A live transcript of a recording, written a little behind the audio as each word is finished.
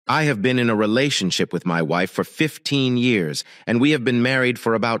I have been in a relationship with my wife for 15 years, and we have been married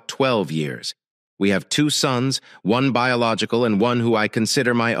for about 12 years. We have 2 sons, one biological and one who I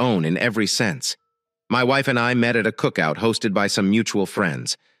consider my own in every sense. My wife and I met at a cookout hosted by some mutual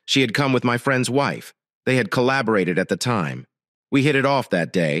friends. She had come with my friend's wife. They had collaborated at the time. We hit it off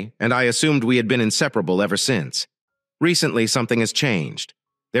that day, and I assumed we had been inseparable ever since. Recently, something has changed.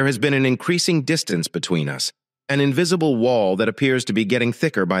 There has been an increasing distance between us, an invisible wall that appears to be getting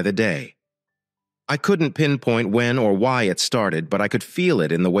thicker by the day. I couldn't pinpoint when or why it started, but I could feel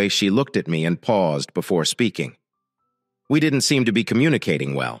it in the way she looked at me and paused before speaking. We didn't seem to be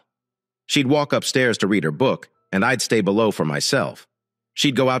communicating well. She'd walk upstairs to read her book, and I'd stay below for myself.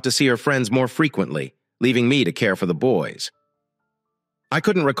 She'd go out to see her friends more frequently, leaving me to care for the boys. I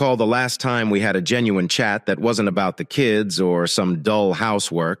couldn't recall the last time we had a genuine chat that wasn't about the kids or some dull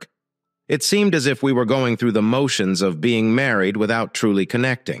housework. It seemed as if we were going through the motions of being married without truly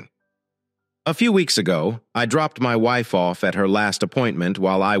connecting. A few weeks ago, I dropped my wife off at her last appointment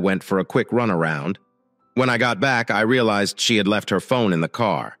while I went for a quick runaround. When I got back, I realized she had left her phone in the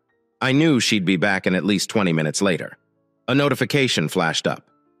car. I knew she'd be back in at least 20 minutes later. A notification flashed up.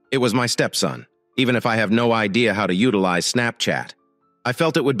 It was my stepson, even if I have no idea how to utilize Snapchat. I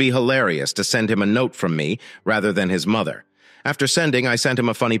felt it would be hilarious to send him a note from me rather than his mother. After sending, I sent him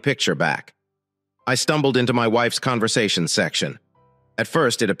a funny picture back. I stumbled into my wife's conversation section. At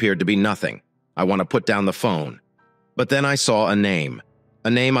first, it appeared to be nothing. I want to put down the phone. But then I saw a name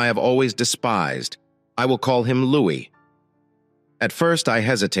I have always despised. I will call him Louis. At first, I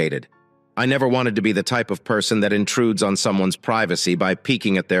hesitated. I never wanted to be the type of person that intrudes on someone's privacy by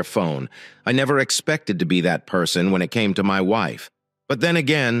peeking at their phone. I never expected to be that person when it came to my wife. But then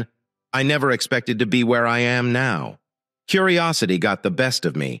again, I never expected to be where I am now. Curiosity got the best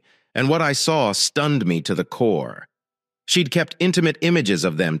of me, and what I saw stunned me to the core. She'd kept intimate images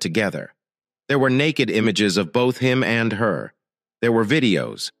of them together. There were naked images of both him and her. There were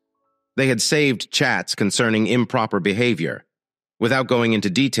videos. They had saved chats concerning improper behavior. Without going into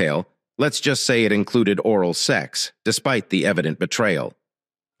detail, let's just say it included oral sex, despite the evident betrayal.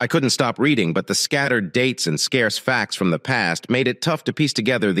 I couldn't stop reading, but the scattered dates and scarce facts from the past made it tough to piece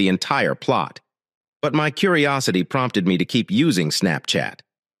together the entire plot. But my curiosity prompted me to keep using Snapchat.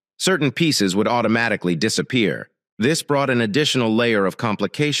 Certain pieces would automatically disappear. This brought an additional layer of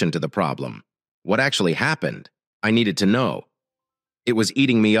complication to the problem. What actually happened? I needed to know. It was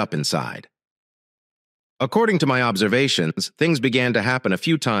eating me up inside. According to my observations, things began to happen a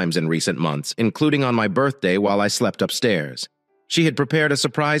few times in recent months, including on my birthday while I slept upstairs. She had prepared a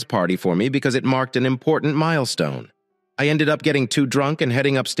surprise party for me because it marked an important milestone. I ended up getting too drunk and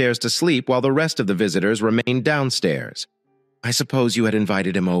heading upstairs to sleep while the rest of the visitors remained downstairs. I suppose you had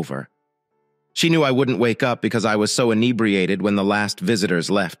invited him over. She knew I wouldn't wake up because I was so inebriated when the last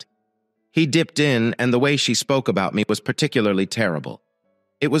visitors left. He dipped in, and the way she spoke about me was particularly terrible.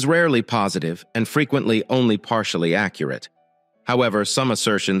 It was rarely positive and frequently only partially accurate. However, some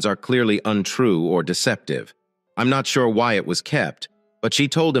assertions are clearly untrue or deceptive. I'm not sure why it was kept, but she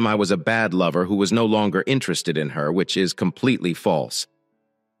told him I was a bad lover who was no longer interested in her, which is completely false.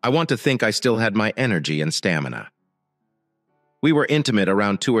 I want to think I still had my energy and stamina. We were intimate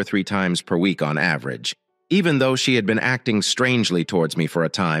around 2 or 3 times per week on average. Even though she had been acting strangely towards me for a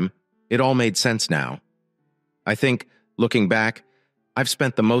time, it all made sense now. I think, looking back, I've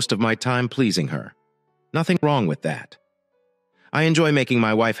spent the most of my time pleasing her. Nothing wrong with that. I enjoy making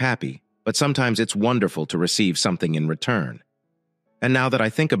my wife happy, but sometimes it's wonderful to receive something in return. And now that I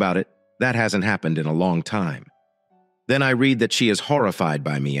think about it, that hasn't happened in a long time. Then I read that she is horrified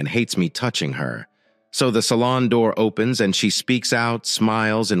by me and hates me touching her. So the salon door opens and she speaks out,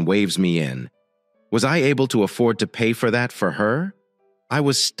 smiles, and waves me in. Was I able to afford to pay for that for her? I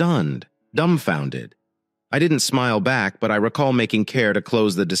was stunned, dumbfounded. I didn't smile back, but I recall making care to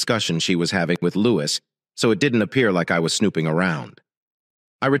close the discussion she was having with Louis, so it didn't appear like I was snooping around.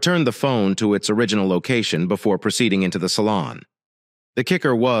 I returned the phone to its original location before proceeding into the salon. The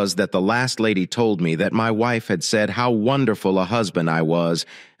kicker was that the last lady told me that my wife had said how wonderful a husband I was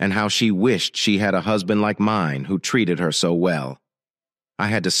and how she wished she had a husband like mine who treated her so well. I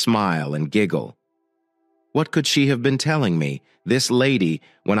had to smile and giggle. What could she have been telling me, this lady,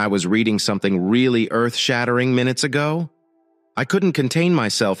 when I was reading something really earth-shattering minutes ago? I couldn't contain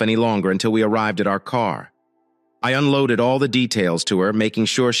myself any longer until we arrived at our car. I unloaded all the details to her, making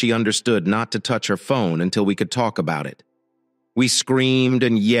sure she understood not to touch her phone until we could talk about it. We screamed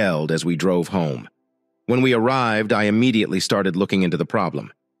and yelled as we drove home. When we arrived, I immediately started looking into the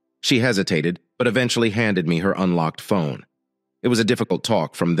problem. She hesitated, but eventually handed me her unlocked phone. It was a difficult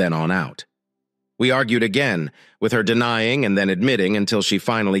talk from then on out. We argued again, with her denying and then admitting until she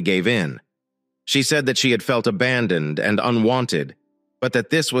finally gave in. She said that she had felt abandoned and unwanted, but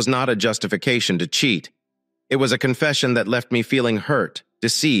that this was not a justification to cheat. It was a confession that left me feeling hurt,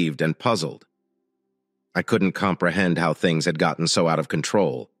 deceived, and puzzled. I couldn't comprehend how things had gotten so out of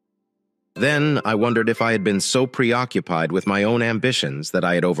control. Then I wondered if I had been so preoccupied with my own ambitions that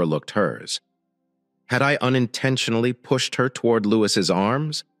I had overlooked hers. Had I unintentionally pushed her toward Lewis's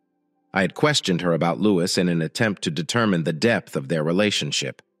arms? I had questioned her about Lewis in an attempt to determine the depth of their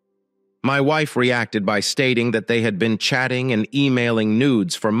relationship. My wife reacted by stating that they had been chatting and emailing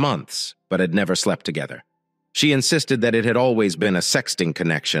nudes for months, but had never slept together. She insisted that it had always been a sexting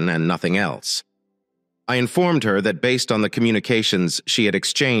connection and nothing else. I informed her that based on the communications she had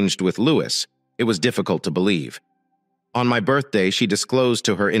exchanged with Lewis, it was difficult to believe. On my birthday, she disclosed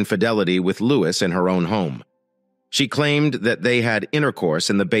to her infidelity with Lewis in her own home. She claimed that they had intercourse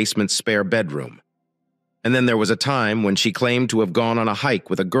in the basement's spare bedroom. And then there was a time when she claimed to have gone on a hike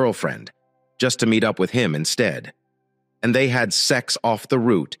with a girlfriend, just to meet up with him instead. And they had sex off the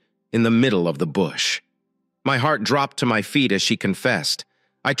route, in the middle of the bush. My heart dropped to my feet as she confessed.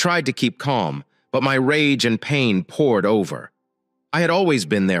 I tried to keep calm, but my rage and pain poured over. I had always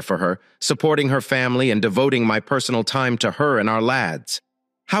been there for her, supporting her family and devoting my personal time to her and our lads.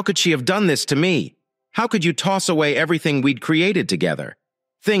 How could she have done this to me? How could you toss away everything we'd created together?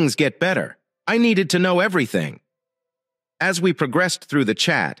 Things get better. I needed to know everything. As we progressed through the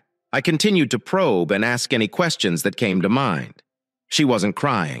chat, I continued to probe and ask any questions that came to mind. She wasn't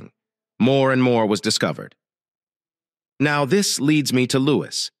crying. More and more was discovered. Now this leads me to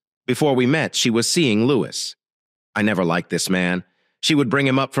Lewis. Before we met, she was seeing Lewis. I never liked this man. She would bring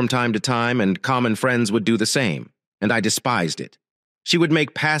him up from time to time, and common friends would do the same, and I despised it. She would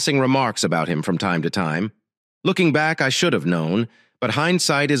make passing remarks about him from time to time. Looking back, I should have known, but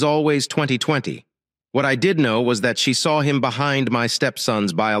hindsight is always 20/20. What I did know was that she saw him behind my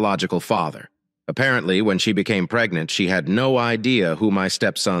stepson's biological father. Apparently, when she became pregnant, she had no idea who my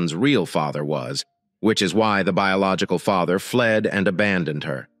stepson's real father was, which is why the biological father fled and abandoned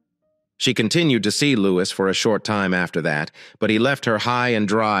her. She continued to see Lewis for a short time after that, but he left her high and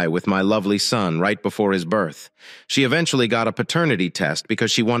dry with my lovely son right before his birth. She eventually got a paternity test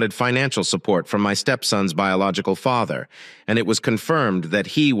because she wanted financial support from my stepson's biological father, and it was confirmed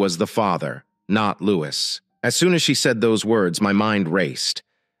that he was the father, not Lewis. As soon as she said those words, my mind raced,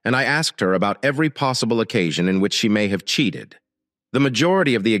 and I asked her about every possible occasion in which she may have cheated. The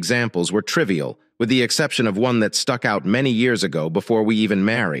majority of the examples were trivial, with the exception of one that stuck out many years ago before we even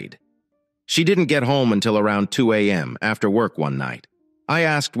married. She didn't get home until around 2 a.m. after work one night. I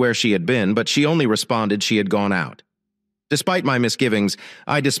asked where she had been, but she only responded she had gone out. Despite my misgivings,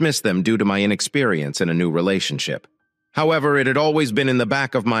 I dismissed them due to my inexperience in a new relationship. However, it had always been in the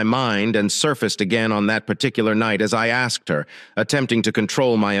back of my mind and surfaced again on that particular night as I asked her, attempting to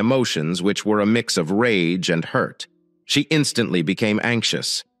control my emotions, which were a mix of rage and hurt. She instantly became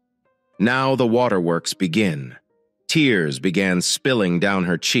anxious. Now the waterworks begin. Tears began spilling down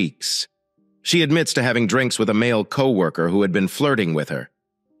her cheeks. She admits to having drinks with a male co-worker who had been flirting with her.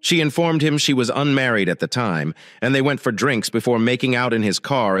 She informed him she was unmarried at the time, and they went for drinks before making out in his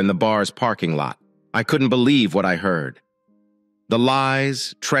car in the bar's parking lot. I couldn't believe what I heard. The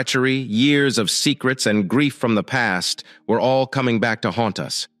lies, treachery, years of secrets, and grief from the past were all coming back to haunt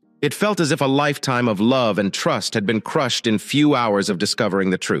us. It felt as if a lifetime of love and trust had been crushed in few hours of discovering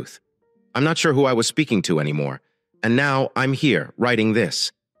the truth. I'm not sure who I was speaking to anymore, and now I'm here, writing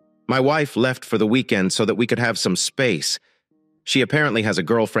this. My wife left for the weekend so that we could have some space. She apparently has a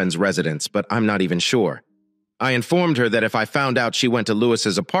girlfriend's residence, but I'm not even sure. I informed her that if I found out she went to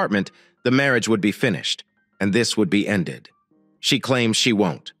Lewis's apartment, the marriage would be finished, and this would be ended. She claims she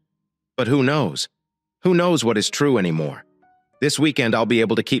won't. But who knows? Who knows what is true anymore? This weekend I'll be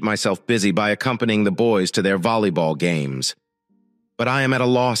able to keep myself busy by accompanying the boys to their volleyball games. But I am at a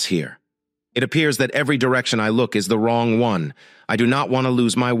loss here. It appears that every direction I look is the wrong one. I do not want to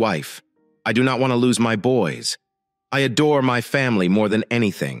lose my wife. I do not want to lose my boys. I adore my family more than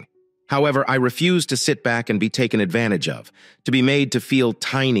anything. However, I refuse to sit back and be taken advantage of, to be made to feel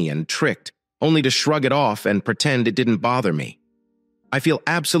tiny and tricked, only to shrug it off and pretend it didn't bother me. I feel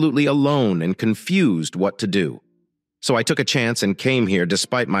absolutely alone and confused what to do. So I took a chance and came here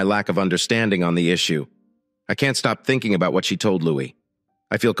despite my lack of understanding on the issue. I can't stop thinking about what she told Louis.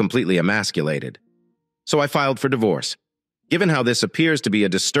 I feel completely emasculated. So I filed for divorce. Given how this appears to be a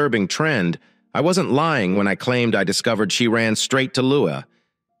disturbing trend, I wasn't lying when I claimed I discovered she ran straight to Louis.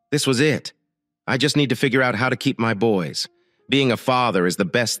 This was it. I just need to figure out how to keep my boys. Being a father is the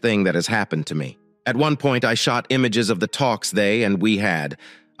best thing that has happened to me. At one point, I shot images of the talks they and we had.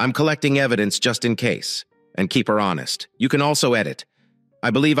 I'm collecting evidence just in case. And keep her honest. You can also edit.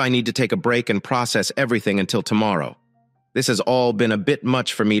 I believe I need to take a break and process everything until tomorrow. This has all been a bit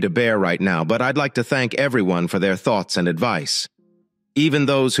much for me to bear right now, but I'd like to thank everyone for their thoughts and advice. Even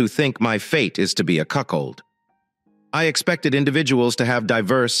those who think my fate is to be a cuckold. I expected individuals to have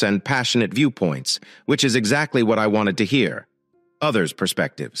diverse and passionate viewpoints, which is exactly what I wanted to hear. Others'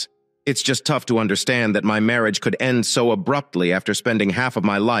 perspectives. It's just tough to understand that my marriage could end so abruptly after spending half of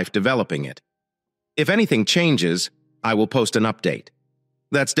my life developing it. If anything changes, I will post an update.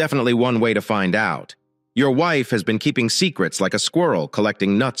 That's definitely one way to find out. Your wife has been keeping secrets like a squirrel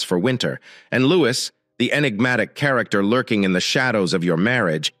collecting nuts for winter, and Lewis, the enigmatic character lurking in the shadows of your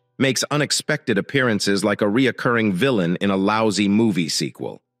marriage, makes unexpected appearances like a reoccurring villain in a lousy movie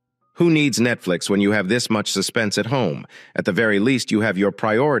sequel. Who needs Netflix when you have this much suspense at home? At the very least, you have your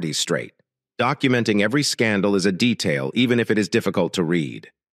priorities straight. Documenting every scandal is a detail, even if it is difficult to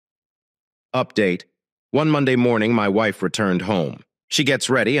read. Update. One Monday morning, my wife returned home. She gets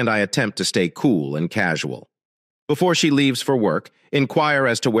ready, and I attempt to stay cool and casual. Before she leaves for work, inquire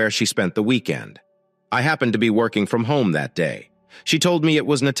as to where she spent the weekend. I happened to be working from home that day. She told me it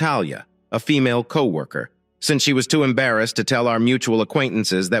was Natalia, a female co-worker, since she was too embarrassed to tell our mutual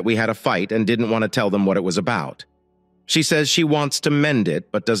acquaintances that we had a fight and didn't want to tell them what it was about. She says she wants to mend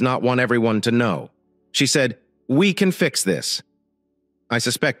it, but does not want everyone to know. She said, "We can fix this." I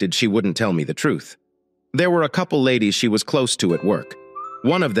suspected she wouldn't tell me the truth. There were a couple ladies she was close to at work.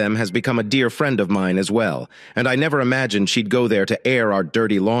 One of them has become a dear friend of mine as well, and I never imagined she'd go there to air our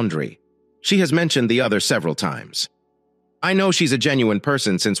dirty laundry. She has mentioned the other several times. I know she's a genuine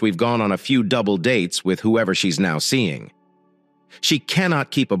person since we've gone on a few double dates with whoever she's now seeing. She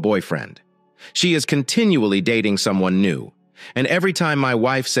cannot keep a boyfriend. She is continually dating someone new, and every time my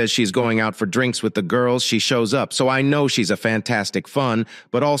wife says she's going out for drinks with the girls, she shows up, so I know she's a fantastic fun,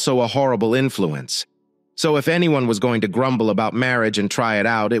 but also a horrible influence. So if anyone was going to grumble about marriage and try it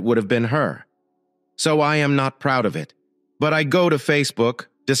out, it would have been her. So I am not proud of it. But I go to Facebook,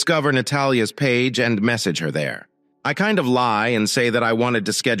 discover Natalia's page, and message her there. I kind of lie and say that I wanted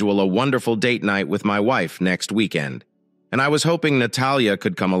to schedule a wonderful date night with my wife next weekend, and I was hoping Natalia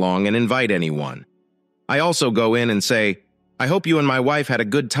could come along and invite anyone. I also go in and say, "I hope you and my wife had a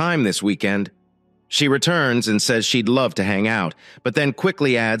good time this weekend." She returns and says she'd love to hang out, but then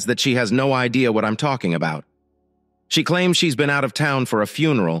quickly adds that she has no idea what I'm talking about. She claims she's been out of town for a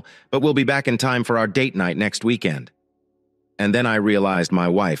funeral, but will be back in time for our date night next weekend. And then I realized my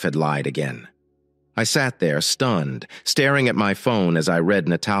wife had lied again. I sat there, stunned, staring at my phone as I read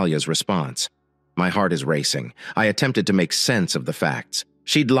Natalia's response. My heart is racing. I attempted to make sense of the facts.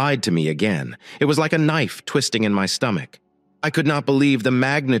 She'd lied to me again. It was like a knife twisting in my stomach. I could not believe the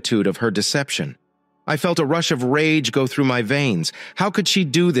magnitude of her deception. I felt a rush of rage go through my veins. How could she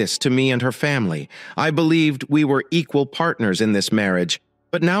do this to me and her family? I believed we were equal partners in this marriage,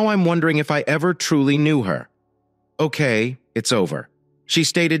 but now I'm wondering if I ever truly knew her. Okay, it's over. She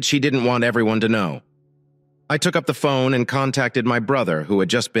stated she didn't want everyone to know. I took up the phone and contacted my brother, who had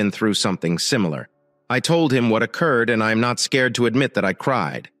just been through something similar. I told him what occurred, and I'm not scared to admit that I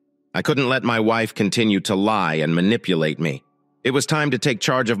cried. I couldn't let my wife continue to lie and manipulate me. It was time to take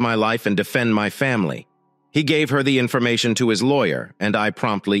charge of my life and defend my family. He gave her the information to his lawyer, and I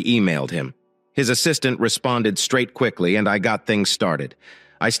promptly emailed him. His assistant responded straight quickly, and I got things started.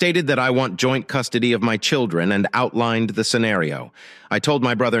 I stated that I want joint custody of my children and outlined the scenario. I told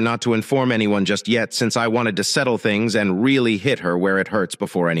my brother not to inform anyone just yet since I wanted to settle things and really hit her where it hurts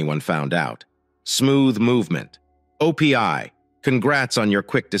before anyone found out. Smooth movement. OPI, congrats on your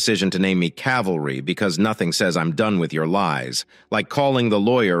quick decision to name me Cavalry because nothing says I'm done with your lies, like calling the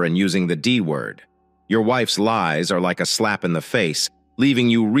lawyer and using the D word. Your wife's lies are like a slap in the face, leaving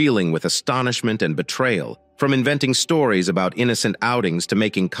you reeling with astonishment and betrayal, from inventing stories about innocent outings to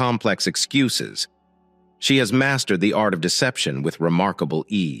making complex excuses. She has mastered the art of deception with remarkable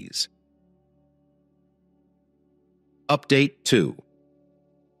ease. Update 2.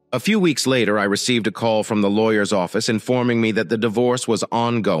 A few weeks later, I received a call from the lawyer's office informing me that the divorce was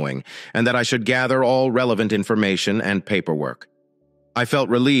ongoing and that I should gather all relevant information and paperwork. I felt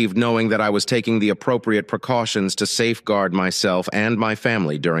relieved knowing that I was taking the appropriate precautions to safeguard myself and my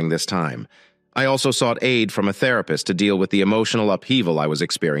family during this time. I also sought aid from a therapist to deal with the emotional upheaval I was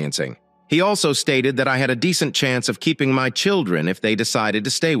experiencing. He also stated that I had a decent chance of keeping my children if they decided to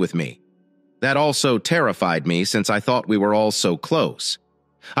stay with me. That also terrified me since I thought we were all so close.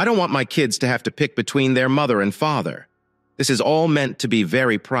 I don't want my kids to have to pick between their mother and father. This is all meant to be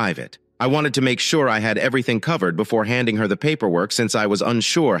very private. I wanted to make sure I had everything covered before handing her the paperwork since I was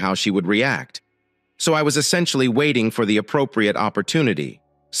unsure how she would react. So I was essentially waiting for the appropriate opportunity.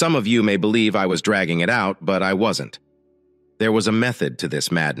 Some of you may believe I was dragging it out, but I wasn't. There was a method to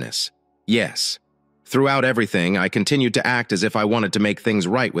this madness. Yes. Throughout everything, I continued to act as if I wanted to make things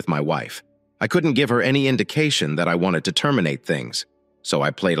right with my wife. I couldn't give her any indication that I wanted to terminate things, so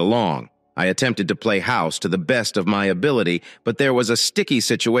I played along. I attempted to play house to the best of my ability, but there was a sticky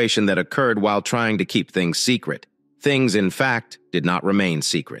situation that occurred while trying to keep things secret. Things, in fact, did not remain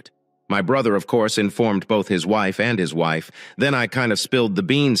secret. My brother, of course, informed both his wife and his wife. Then I kind of spilled the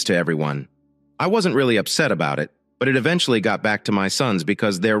beans to everyone. I wasn't really upset about it, but it eventually got back to my sons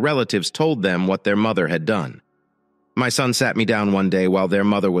because their relatives told them what their mother had done. My son sat me down one day while their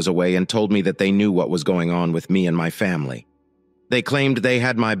mother was away and told me that they knew what was going on with me and my family. They claimed they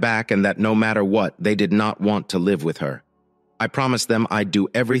had my back and that no matter what, they did not want to live with her. I promised them I'd do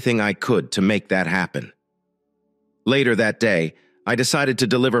everything I could to make that happen. Later that day, I decided to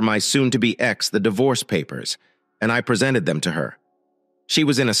deliver my soon-to-be ex the divorce papers, and I presented them to her. She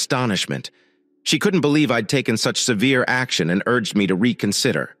was in astonishment. She couldn't believe I'd taken such severe action and urged me to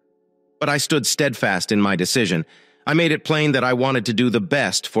reconsider. But I stood steadfast in my decision. I made it plain that I wanted to do the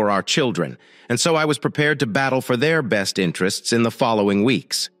best for our children, and so I was prepared to battle for their best interests in the following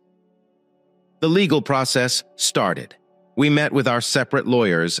weeks. The legal process started. We met with our separate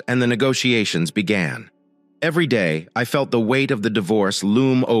lawyers, and the negotiations began. Every day, I felt the weight of the divorce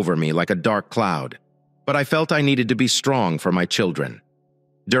loom over me like a dark cloud, but I felt I needed to be strong for my children.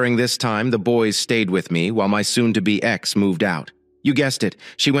 During this time, the boys stayed with me while my soon-to-be ex moved out. You guessed it,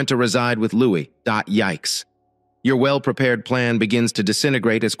 she went to reside with Louis. Yikes. Your well-prepared plan begins to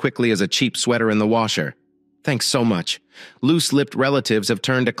disintegrate as quickly as a cheap sweater in the washer. Thanks so much. Loose-lipped relatives have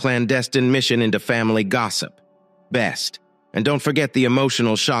turned a clandestine mission into family gossip. Best. And don't forget the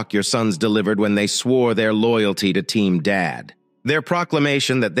emotional shock your sons delivered when they swore their loyalty to Team Dad. Their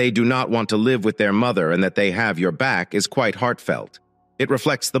proclamation that they do not want to live with their mother and that they have your back is quite heartfelt. It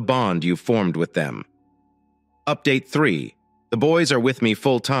reflects the bond you've formed with them. Update 3. The boys are with me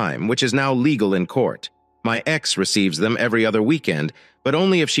full-time, which is now legal in court. My ex receives them every other weekend, but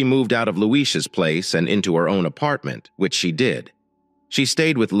only if she moved out of Louisa's place and into her own apartment, which she did. She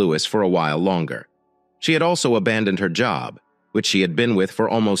stayed with Louis for a while longer. She had also abandoned her job, which she had been with for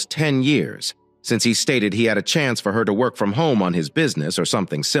almost 10 years, since he stated he had a chance for her to work from home on his business or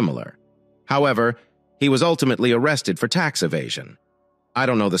something similar. However, he was ultimately arrested for tax evasion. I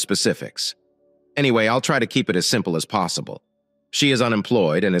don't know the specifics. Anyway, I'll try to keep it as simple as possible. She is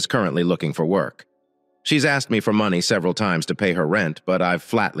unemployed and is currently looking for work. She's asked me for money several times to pay her rent, but I've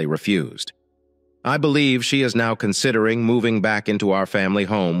flatly refused. I believe she is now considering moving back into our family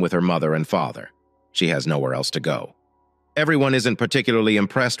home with her mother and father. She has nowhere else to go. Everyone isn't particularly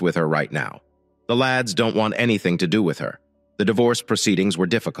impressed with her right now. The lads don't want anything to do with her. The divorce proceedings were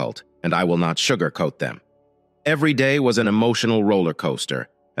difficult, and I will not sugarcoat them. Every day was an emotional roller coaster,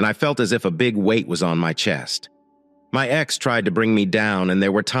 and I felt as if a big weight was on my chest. My ex tried to bring me down, and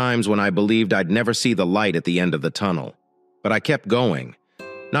there were times when I believed I'd never see the light at the end of the tunnel. But I kept going,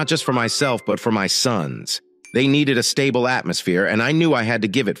 not just for myself, but for my sons. They needed a stable atmosphere, and I knew I had to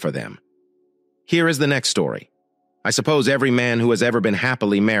give it for them. Here is the next story. I suppose every man who has ever been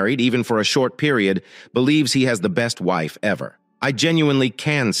happily married, even for a short period, believes he has the best wife ever. I genuinely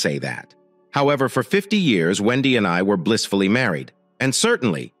can say that. However, for 50 years, Wendy and I were blissfully married, and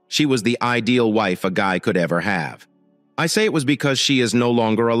certainly, she was the ideal wife a guy could ever have. I say it was because she is no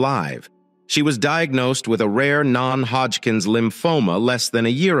longer alive. She was diagnosed with a rare non-Hodgkin's lymphoma less than a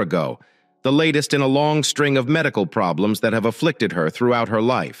year ago, the latest in a long string of medical problems that have afflicted her throughout her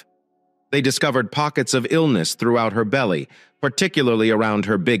life. They discovered pockets of illness throughout her belly, particularly around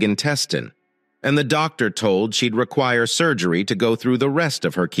her big intestine, and the doctor told she'd require surgery to go through the rest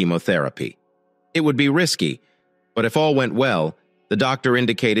of her chemotherapy. It would be risky, but if all went well, the doctor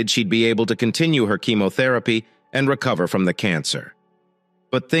indicated she'd be able to continue her chemotherapy and recover from the cancer.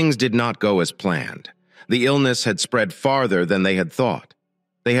 But things did not go as planned. The illness had spread farther than they had thought.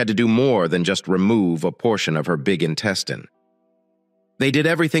 They had to do more than just remove a portion of her big intestine. They did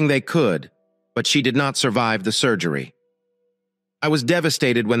everything they could, but she did not survive the surgery. I was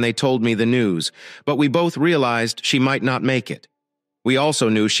devastated when they told me the news, but we both realized she might not make it. We also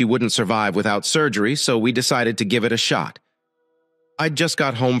knew she wouldn't survive without surgery, so we decided to give it a shot. I'd just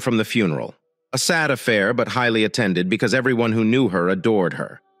got home from the funeral. A sad affair, but highly attended because everyone who knew her adored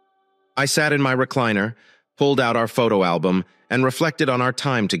her. I sat in my recliner, pulled out our photo album, and reflected on our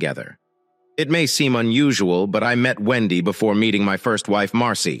time together. It may seem unusual, but I met Wendy before meeting my first wife,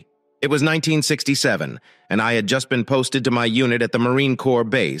 Marcy. It was 1967, and I had just been posted to my unit at the Marine Corps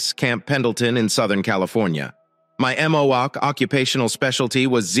base, Camp Pendleton in Southern California. My MOOC occupational specialty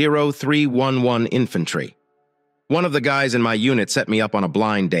was 0311 Infantry. One of the guys in my unit set me up on a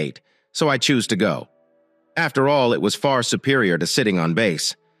blind date, so I choose to go. After all, it was far superior to sitting on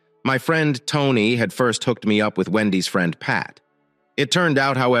base. My friend Tony had first hooked me up with Wendy's friend Pat. It turned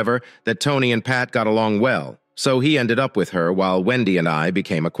out, however, that Tony and Pat got along well, so he ended up with her while Wendy and I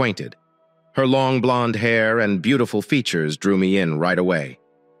became acquainted. Her long blonde hair and beautiful features drew me in right away.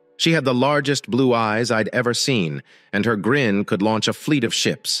 She had the largest blue eyes I'd ever seen, and her grin could launch a fleet of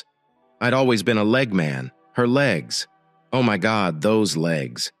ships. I'd always been a leg man. Her legs. Oh my God, those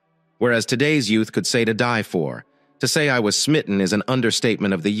legs. Whereas today's youth could say to die for. To say I was smitten is an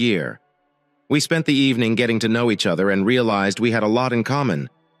understatement of the year. We spent the evening getting to know each other and realized we had a lot in common.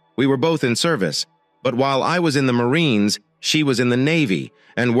 We were both in service, but while I was in the Marines, she was in the Navy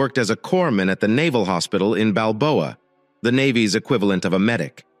and worked as a corpsman at the Naval Hospital in Balboa, the Navy's equivalent of a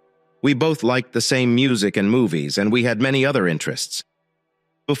medic. We both liked the same music and movies, and we had many other interests.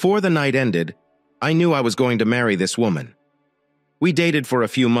 Before the night ended, I knew I was going to marry this woman. We dated for a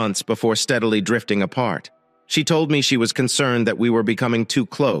few months before steadily drifting apart. She told me she was concerned that we were becoming too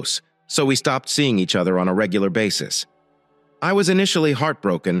close, so we stopped seeing each other on a regular basis. I was initially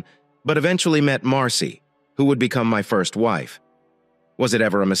heartbroken, but eventually met Marcy, who would become my first wife. Was it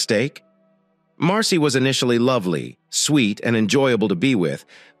ever a mistake? Marcy was initially lovely, sweet, and enjoyable to be with,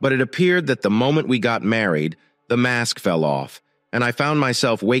 but it appeared that the moment we got married, the mask fell off, and I found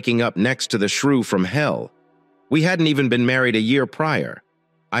myself waking up next to the shrew from hell. We hadn't even been married a year prior.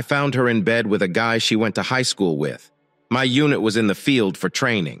 I found her in bed with a guy she went to high school with. My unit was in the field for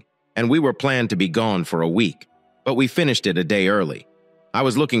training, and we were planned to be gone for a week, but we finished it a day early. I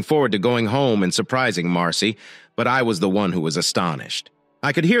was looking forward to going home and surprising Marcy, but I was the one who was astonished.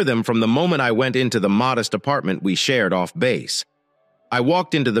 I could hear them from the moment I went into the modest apartment we shared off base. I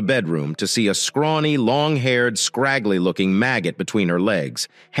walked into the bedroom to see a scrawny, long-haired, scraggly-looking maggot between her legs,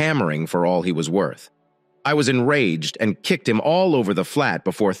 hammering for all he was worth. I was enraged and kicked him all over the flat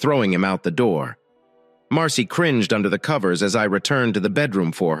before throwing him out the door. Marcy cringed under the covers as I returned to the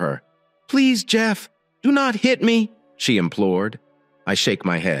bedroom for her. "Please, Jeff, do not hit me," she implored. I shake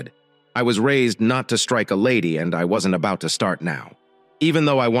my head. I was raised not to strike a lady, and I wasn't about to start now. Even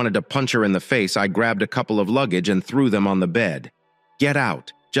though I wanted to punch her in the face, I grabbed a couple of luggage and threw them on the bed. "Get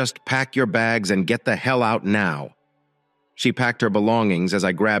out. Just pack your bags and get the hell out now." She packed her belongings as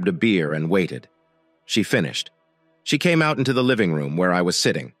I grabbed a beer and waited. She finished. She came out into the living room where I was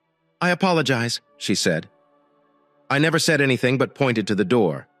sitting. "I apologize," she said. I never said anything but pointed to the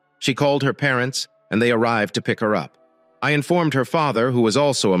door. She called her parents, and they arrived to pick her up. I informed her father, who was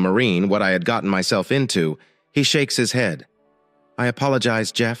also a Marine, what I had gotten myself into. He shakes his head. "I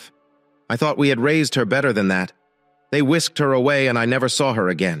apologize, Jeff. I thought we had raised her better than that. They whisked her away and I never saw her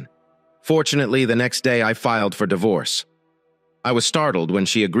again. Fortunately, the next day I filed for divorce. I was startled when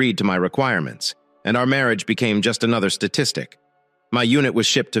she agreed to my requirements, and our marriage became just another statistic. My unit was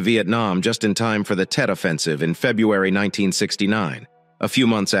shipped to Vietnam just in time for the Tet Offensive in February 1969, a few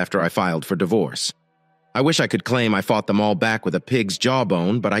months after I filed for divorce. I wish I could claim I fought them all back with a pig's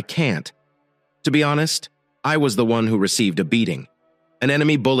jawbone, but I can't. To be honest, I was the one who received a beating. An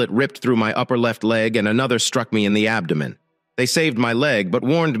enemy bullet ripped through my upper left leg and another struck me in the abdomen. They saved my leg, but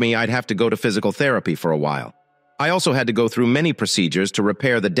warned me I'd have to go to physical therapy for a while. I also had to go through many procedures to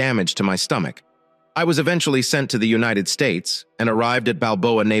repair the damage to my stomach. I was eventually sent to the United States and arrived at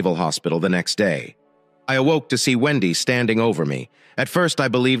Balboa Naval Hospital the next day. I awoke to see Wendy standing over me. At first I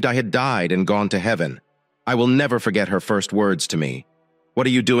believed I had died and gone to heaven. I will never forget her first words to me. "What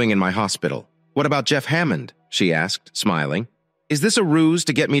are you doing in my hospital?" "What about Jeff Hammond?" she asked, smiling. "Is this a ruse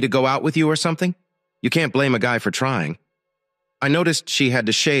to get me to go out with you or something? You can't blame a guy for trying." I noticed she had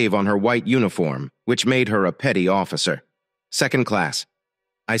to shave on her white uniform, which made her a petty officer. "Second class."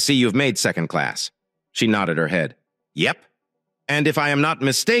 "I see you've made second class." She nodded her head. "Yep. And if I am not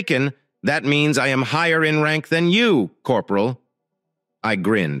mistaken, that means I am higher in rank than you, Corporal." I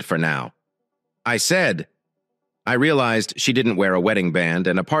grinned for now. I said. I realized she didn't wear a wedding band,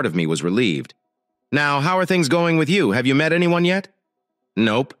 and a part of me was relieved. "Now, how are things going with you? Have you met anyone yet?"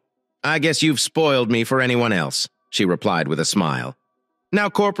 "Nope. I guess you've spoiled me for anyone else," she replied with a smile. "Now,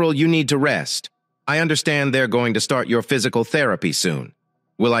 Corporal, you need to rest. I understand they're going to start your physical therapy soon.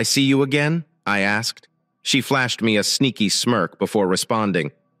 Will I see you again?" I asked. She flashed me a sneaky smirk before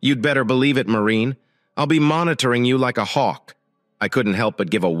responding. "You'd better believe it, Marine. I'll be monitoring you like a hawk." I couldn't help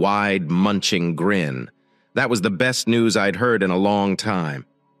but give a wide, munching grin. That was the best news I'd heard in a long time.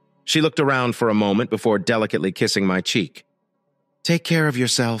 She looked around for a moment before delicately kissing my cheek. "Take care of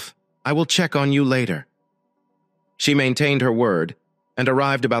yourself. I will check on you later." She maintained her word and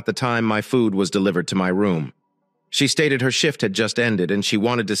arrived about the time my food was delivered to my room. She stated her shift had just ended and she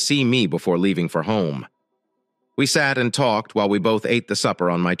wanted to see me before leaving for home. We sat and talked while we both ate the supper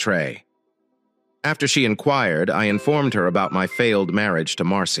on my tray. After she inquired, I informed her about my failed marriage to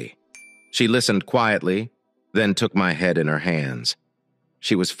Marcy. She listened quietly, then took my head in her hands.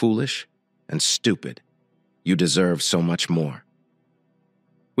 She was foolish and stupid. You deserve so much more.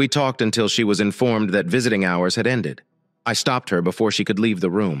 We talked until she was informed that visiting hours had ended. I stopped her before she could leave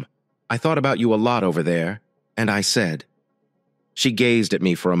the room. I thought about you a lot over there, and I said. She gazed at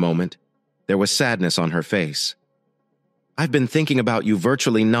me for a moment. There was sadness on her face. I've been thinking about you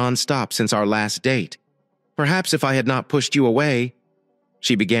virtually nonstop since our last date. Perhaps if I had not pushed you away.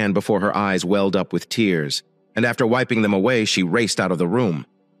 She began before her eyes welled up with tears, and after wiping them away, she raced out of the room.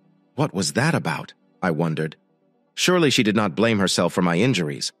 What was that about? I wondered. Surely she did not blame herself for my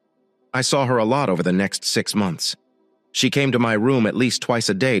injuries. I saw her a lot over the next 6 months. She came to my room at least twice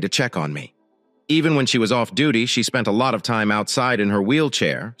a day to check on me. Even when she was off duty, she spent a lot of time outside in her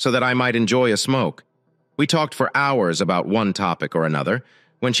wheelchair so that I might enjoy a smoke. We talked for hours about one topic or another.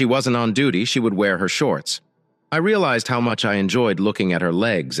 When she wasn't on duty, she would wear her shorts. I realized how much I enjoyed looking at her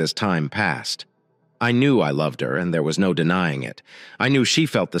legs as time passed. I knew I loved her, and there was no denying it. I knew she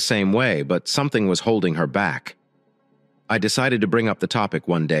felt the same way, but something was holding her back. I decided to bring up the topic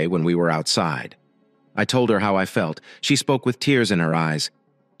one day when we were outside. I told her how I felt. She spoke with tears in her eyes.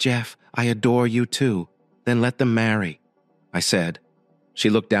 Jeff, I adore you too. Then let them marry, I said. She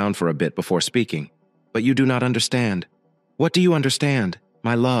looked down for a bit before speaking. But you do not understand. What do you understand,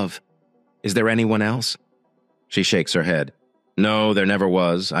 my love? Is there anyone else? She shakes her head. No, there never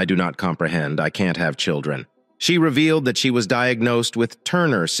was. I do not comprehend. I can't have children. She revealed that she was diagnosed with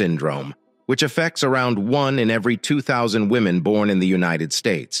Turner syndrome, which affects around 1 in every 2,000 women born in the United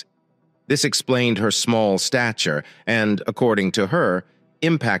States. This explained her small stature and, according to her,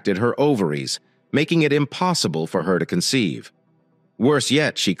 impacted her ovaries, making it impossible for her to conceive. Worse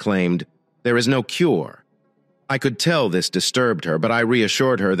yet, she claimed, there is no cure. I could tell this disturbed her, but I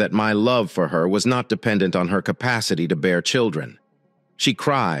reassured her that my love for her was not dependent on her capacity to bear children. She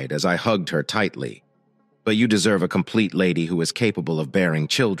cried as I hugged her tightly. But you deserve a complete lady who is capable of bearing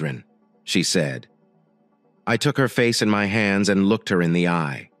children, she said. I took her face in my hands and looked her in the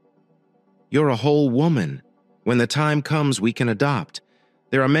eye. You're a whole woman. When the time comes, we can adopt.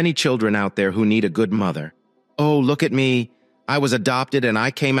 There are many children out there who need a good mother. Oh, look at me. I was adopted and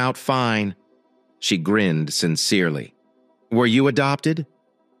I came out fine. She grinned sincerely. Were you adopted?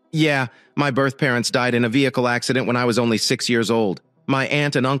 Yeah, my birth parents died in a vehicle accident when I was only 6 years old. My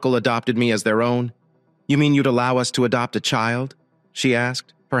aunt and uncle adopted me as their own. You mean you'd allow us to adopt a child? She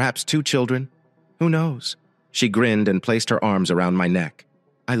asked. Perhaps 2 children? Who knows? She grinned and placed her arms around my neck.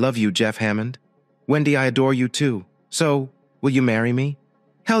 I love you, Jeff Hammond. Wendy, I adore you too. So, will you marry me?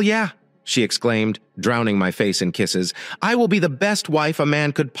 Hell yeah, she exclaimed, drowning my face in kisses. I will be the best wife a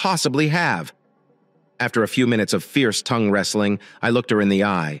man could possibly have. After a few minutes of fierce tongue wrestling, I looked her in the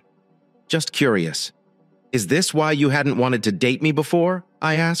eye. Just curious. Is this why you hadn't wanted to date me before?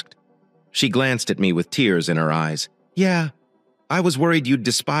 I asked. She glanced at me with tears in her eyes. Yeah, I was worried you'd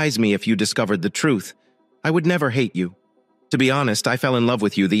despise me if you discovered the truth. I would never hate you. To be honest, I fell in love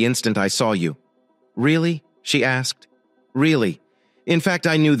with you the instant I saw you. Really? She asked. Really. In fact,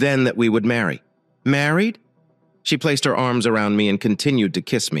 I knew then that we would marry. Married? She placed her arms around me and continued to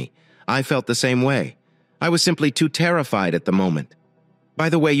kiss me. I felt the same way. I was simply too terrified at the moment. By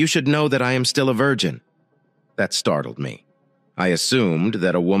the way, you should know that I am still a virgin. That startled me. I assumed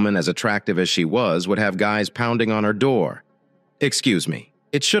that a woman as attractive as she was would have guys pounding on her door. Excuse me,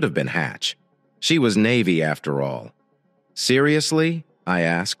 it should have been Hatch. She was Navy after all. Seriously? I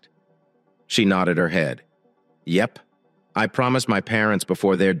asked. She nodded her head. Yep. I promised my parents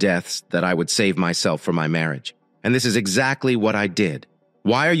before their deaths that I would save myself for my marriage. And this is exactly what I did.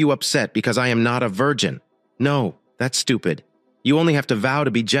 Why are you upset because I am not a virgin? No, that's stupid. You only have to vow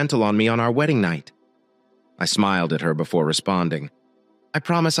to be gentle on me on our wedding night. I smiled at her before responding. I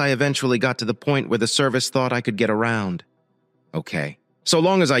promise I eventually got to the point where the service thought I could get around. Okay. So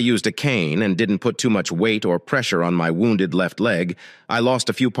long as I used a cane and didn't put too much weight or pressure on my wounded left leg, I lost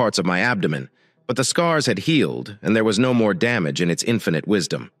a few parts of my abdomen, but the scars had healed and there was no more damage in its infinite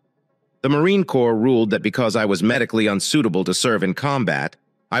wisdom. The Marine Corps ruled that because I was medically unsuitable to serve in combat,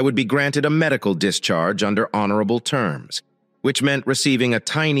 I would be granted a medical discharge under honorable terms, which meant receiving a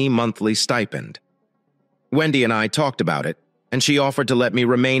tiny monthly stipend. Wendy and I talked about it, and she offered to let me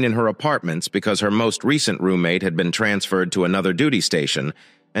remain in her apartments because her most recent roommate had been transferred to another duty station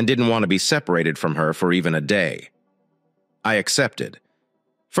and didn't want to be separated from her for even a day. I accepted.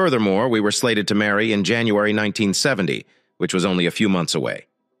 Furthermore, we were slated to marry in January 1970, which was only a few months away.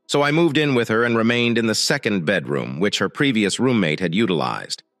 So I moved in with her and remained in the second bedroom, which her previous roommate had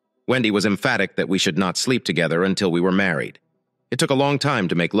utilized. Wendy was emphatic that we should not sleep together until we were married. It took a long time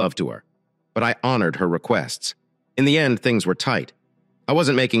to make love to her, but I honored her requests. In the end, things were tight. I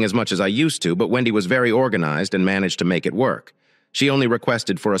wasn't making as much as I used to, but Wendy was very organized and managed to make it work. She only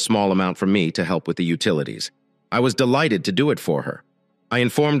requested for a small amount from me to help with the utilities. I was delighted to do it for her. I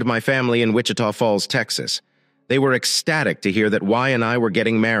informed my family in Wichita Falls, Texas. They were ecstatic to hear that Y and I were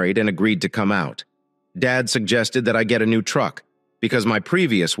getting married and agreed to come out. Dad suggested that I get a new truck, because my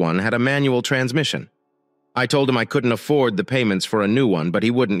previous one had a manual transmission. I told him I couldn't afford the payments for a new one, but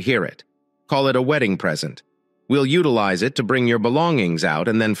he wouldn't hear it. Call it a wedding present. We'll utilize it to bring your belongings out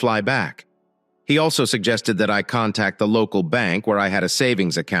and then fly back. He also suggested that I contact the local bank where I had a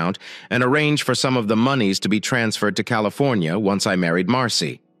savings account and arrange for some of the monies to be transferred to California once I married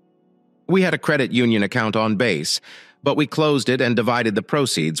Marcy. We had a credit union account on base, but we closed it and divided the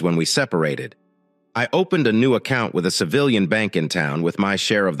proceeds when we separated. I opened a new account with a civilian bank in town with my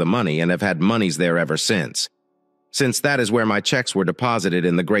share of the money and have had monies there ever since. Since that is where my checks were deposited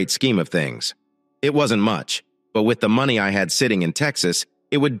in the great scheme of things. It wasn't much, but with the money I had sitting in Texas,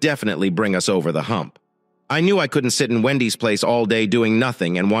 it would definitely bring us over the hump. I knew I couldn't sit in Wendy's place all day doing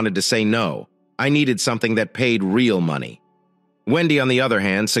nothing and wanted to say no. I needed something that paid real money. Wendy, on the other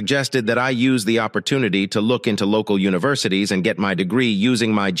hand, suggested that I use the opportunity to look into local universities and get my degree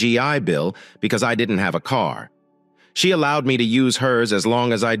using my GI Bill because I didn't have a car. She allowed me to use hers as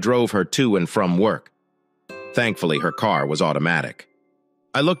long as I drove her to and from work. Thankfully, her car was automatic.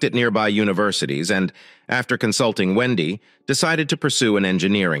 I looked at nearby universities and, after consulting Wendy, decided to pursue an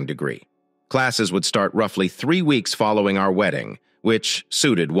engineering degree. Classes would start roughly 3 weeks following our wedding, which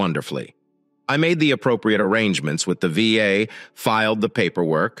suited wonderfully. I made the appropriate arrangements with the VA, filed the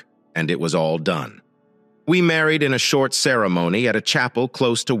paperwork, and it was all done. We married in a short ceremony at a chapel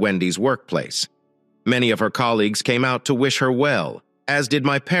close to Wendy's workplace. Many of her colleagues came out to wish her well, as did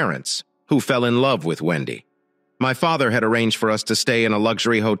my parents, who fell in love with Wendy. My father had arranged for us to stay in a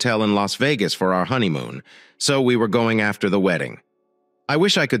luxury hotel in Las Vegas for our honeymoon, so we were going after the wedding. I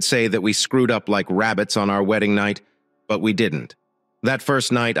wish I could say that we screwed up like rabbits on our wedding night, but we didn't. That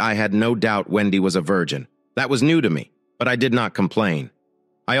first night, I had no doubt Wendy was a virgin. That was new to me, but I did not complain.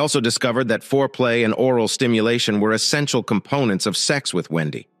 I also discovered that foreplay and oral stimulation were essential components of sex with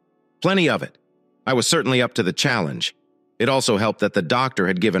Wendy. Plenty of it. I was certainly up to the challenge. It also helped that the doctor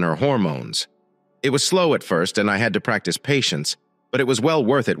had given her hormones. It was slow at first, and I had to practice patience, but it was well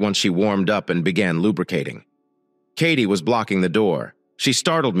worth it once she warmed up and began lubricating. Katie was blocking the door. She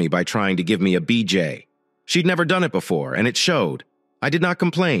startled me by trying to give me a BJ. She'd never done it before, and it showed. I did not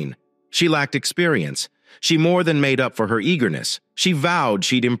complain. She lacked experience. She more than made up for her eagerness. She vowed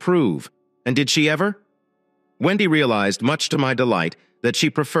she'd improve. And did she ever? Wendy realized, much to my delight, that she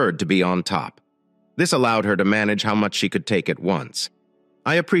preferred to be on top. This allowed her to manage how much she could take at once.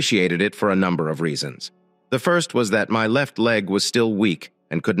 I appreciated it for a number of reasons. The first was that my left leg was still weak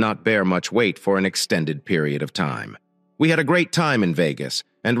and could not bear much weight for an extended period of time. We had a great time in Vegas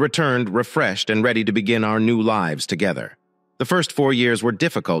and returned refreshed and ready to begin our new lives together. The first 4 years were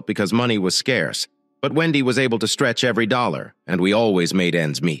difficult because money was scarce, but Wendy was able to stretch every dollar, and we always made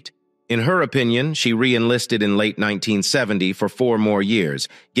ends meet. In her opinion, she re-enlisted in late 1970 for 4 more years,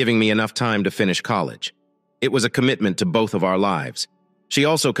 giving me enough time to finish college. It was a commitment to both of our lives. She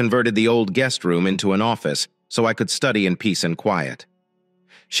also converted the old guest room into an office so I could study in peace and quiet.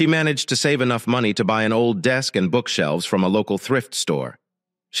 She managed to save enough money to buy an old desk and bookshelves from a local thrift store.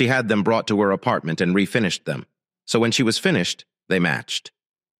 She had them brought to her apartment and refinished them, so when she was finished, they matched.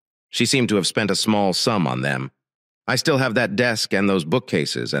 She seemed to have spent a small sum on them. I still have that desk and those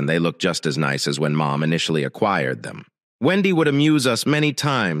bookcases, and they look just as nice as when Mom initially acquired them. Wendy would amuse us many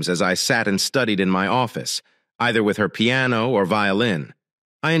times as I sat and studied in my office, either with her piano or violin.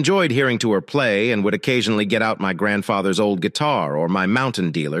 I enjoyed hearing to her play and would occasionally get out my grandfather's old guitar or my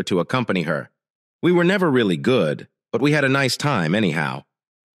mountain dealer to accompany her. We were never really good, but we had a nice time anyhow.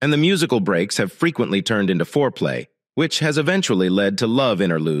 And the musical breaks have frequently turned into foreplay, which has eventually led to love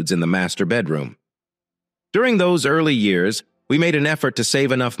interludes in the master bedroom. During those early years, we made an effort to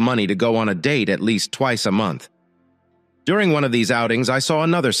save enough money to go on a date at least twice a month. During one of these outings, I saw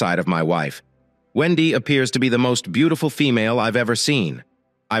another side of my wife. Wendy appears to be the most beautiful female I've ever seen.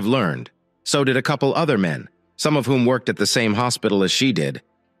 I've learned. So did a couple other men, some of whom worked at the same hospital as she did.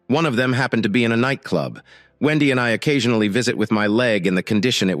 One of them happened to be in a nightclub. Wendy and I occasionally visit with my leg in the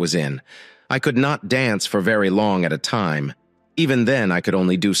condition it was in. I could not dance for very long at a time. Even then, I could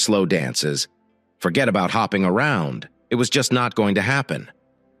only do slow dances. Forget about hopping around. It was just not going to happen.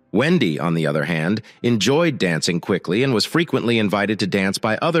 Wendy, on the other hand, enjoyed dancing quickly and was frequently invited to dance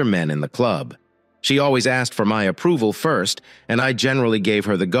by other men in the club. She always asked for my approval first, and I generally gave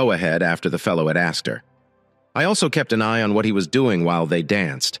her the go-ahead after the fellow had asked her. I also kept an eye on what he was doing while they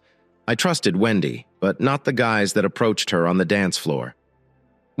danced. I trusted Wendy, but not the guys that approached her on the dance floor.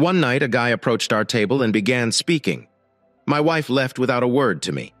 One night, a guy approached our table and began speaking. My wife left without a word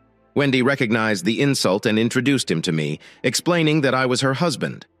to me. Wendy recognized the insult and introduced him to me, explaining that I was her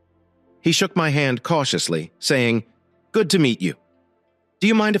husband. He shook my hand cautiously, saying, "Good to meet you. Do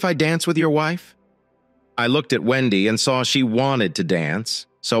you mind if I dance with your wife?" I looked at Wendy and saw she wanted to dance,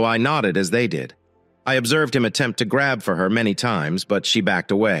 so I nodded as they did. I observed him attempt to grab for her many times, but she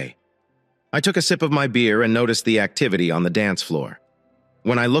backed away. I took a sip of my beer and noticed the activity on the dance floor.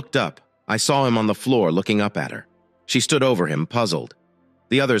 When I looked up, I saw him on the floor looking up at her. She stood over him, puzzled.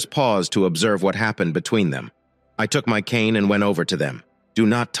 The others paused to observe what happened between them. I took my cane and went over to them. "Do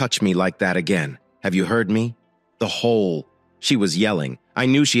not touch me like that again. Have you heard me?" "The whole..." She was yelling. I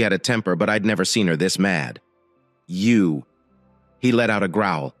knew she had a temper, but I'd never seen her this mad. "You..." He let out a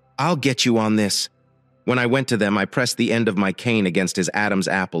growl. "I'll get you on this." When I went to them, I pressed the end of my cane against his Adam's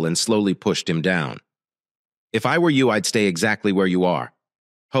apple and slowly pushed him down. "If I were you, I'd stay exactly where you are.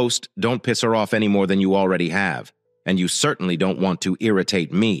 Host, don't piss her off any more than you already have, and you certainly don't want to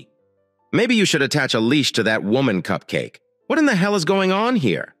irritate me. Maybe you should attach a leash to that woman cupcake. What in the hell is going on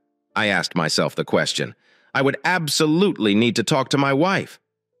here?" I asked myself the question. I would absolutely need to talk to my wife.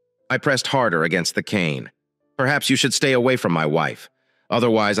 I pressed harder against the cane. "Perhaps you should stay away from my wife.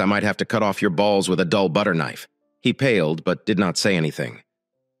 Otherwise, I might have to cut off your balls with a dull butter knife." He paled, but did not say anything.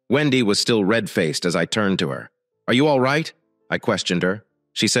 Wendy was still red-faced as I turned to her. "Are you all right?" I questioned her.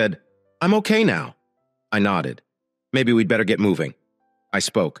 She said, "I'm okay now." I nodded. "Maybe we'd better get moving." I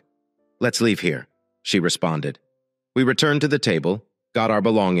spoke. "Let's leave here," she responded. We returned to the table, got our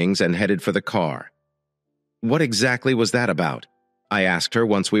belongings, and headed for the car. "What exactly was that about?" I asked her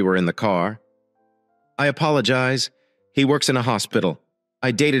once we were in the car. "I apologize. He works in a hospital.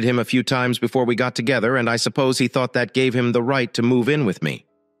 I dated him a few times before we got together, and I suppose he thought that gave him the right to move in with me."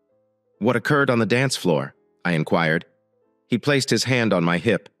 "What occurred on the dance floor?" I inquired. He placed his hand on my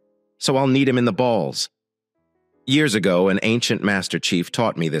hip. "So I'll need him in the balls." Years ago, an ancient Master Chief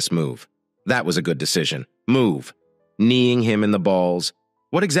taught me this move. That was a good decision. Move. Kneeing him in the balls.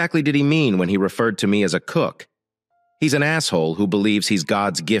 What exactly did he mean when he referred to me as a cook? He's an asshole who believes he's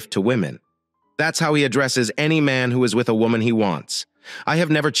God's gift to women. That's how he addresses any man who is with a woman he wants. I have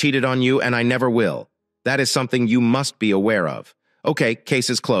never cheated on you, and I never will. That is something you must be aware of. Okay, case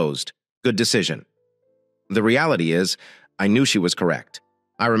is closed. Good decision. The reality is, I knew she was correct.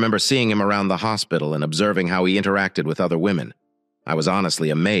 I remember seeing him around the hospital and observing how he interacted with other women. I was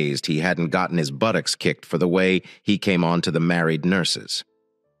honestly amazed he hadn't gotten his buttocks kicked for the way he came on to the married nurses.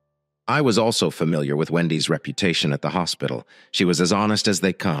 I was also familiar with Wendy's reputation at the hospital. She was as honest as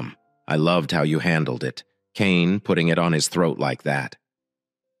they come. I loved how you handled it. Cain putting it on his throat like that.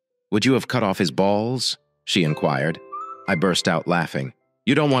 "Would you have cut off his balls?" she inquired. I burst out laughing.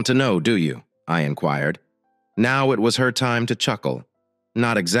 "You don't want to know, do you?" I inquired. Now it was her time to chuckle.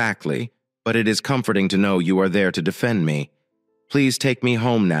 "Not exactly, but it is comforting to know you are there to defend me. Please take me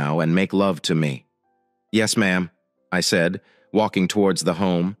home now and make love to me." "Yes, ma'am," I said, walking towards the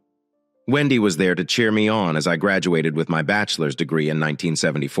home. Wendy was there to cheer me on as I graduated with my bachelor's degree in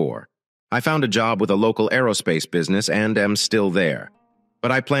 1974. I found a job with a local aerospace business and am still there.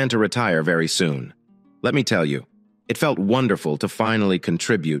 But I plan to retire very soon. Let me tell you, it felt wonderful to finally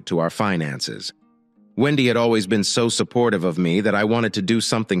contribute to our finances. Wendy had always been so supportive of me that I wanted to do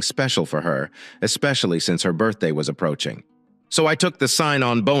something special for her, especially since her birthday was approaching. So I took the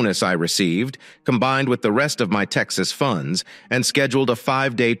sign-on bonus I received, combined with the rest of my Texas funds, and scheduled a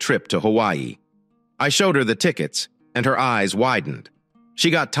 5-day trip to Hawaii. I showed her the tickets, and her eyes widened.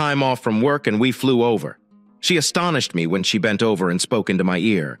 She got time off from work and we flew over. She astonished me when she bent over and spoke into my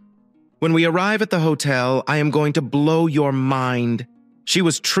ear. "When we arrive at the hotel, I am going to blow your mind." She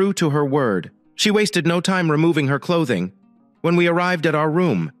was true to her word. She wasted no time removing her clothing. When we arrived at our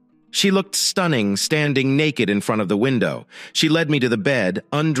room, she looked stunning, standing naked in front of the window. She led me to the bed,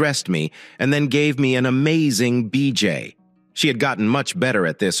 undressed me, and then gave me an amazing BJ. She had gotten much better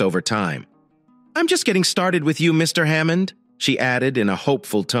at this over time. "I'm just getting started with you, Mr. Hammond," she added in a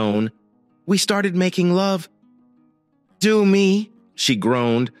hopeful tone. "We started making love." "Do me," she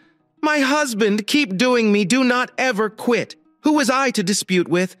groaned. "My husband, keep doing me. Do not ever quit. Who was I to dispute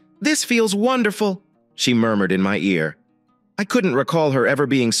with? This feels wonderful," she murmured in my ear. I couldn't recall her ever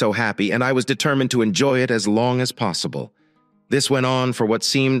being so happy, and I was determined to enjoy it as long as possible. This went on for what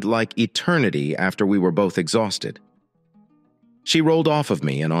seemed like eternity after we were both exhausted. She rolled off of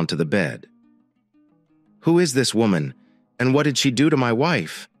me and onto the bed. "Who is this woman, and what did she do to my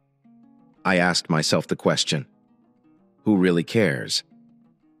wife?" I asked myself the question. Who really cares?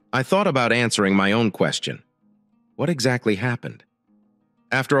 I thought about answering my own question. What exactly happened?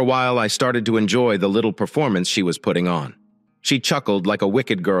 After a while, I started to enjoy the little performance she was putting on. She chuckled like a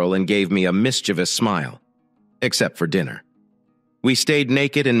wicked girl and gave me a mischievous smile. Except for dinner. We stayed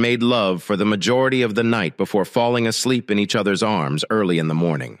naked and made love for the majority of the night before falling asleep in each other's arms early in the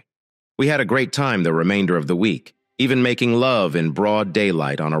morning. We had a great time the remainder of the week, even making love in broad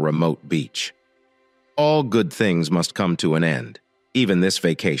daylight on a remote beach. All good things must come to an end, even this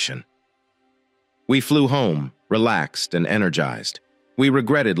vacation. We flew home, relaxed and energized. We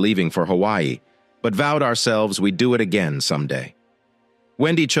regretted leaving for Hawaii, but vowed ourselves we'd do it again someday.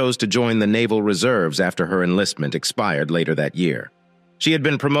 Wendy chose to join the Naval Reserves after her enlistment expired later that year. She had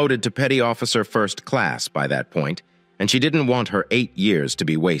been promoted to Petty Officer First Class by that point, and she didn't want her 8 years to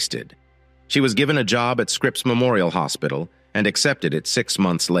be wasted. She was given a job at Scripps Memorial Hospital and accepted it 6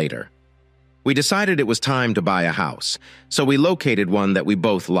 months later. We decided it was time to buy a house, so we located one that we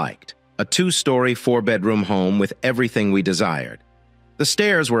both liked, a 2-story, 4-bedroom home with everything we desired. The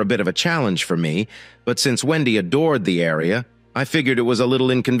stairs were a bit of a challenge for me, but since Wendy adored the area, I figured it was a little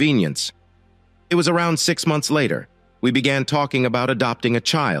inconvenience. It was around 6 months later. We began talking about adopting a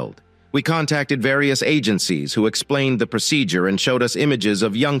child. We contacted various agencies who explained the procedure and showed us images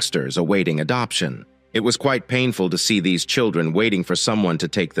of youngsters awaiting adoption. It was quite painful to see these children waiting for someone to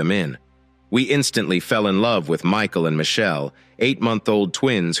take them in. We instantly fell in love with Michael and Michelle, 8-month-old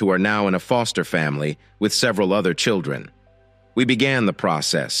twins who are now in a foster family with several other children. We began the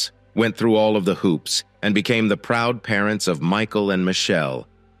process, went through all of the hoops, and became the proud parents of Michael and Michelle,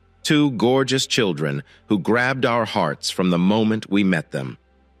 2 gorgeous children who grabbed our hearts from the moment we met them.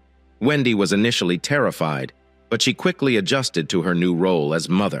 Wendy was initially terrified, but she quickly adjusted to her new role as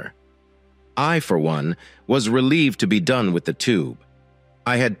mother. I, for one, was relieved to be done with the tube.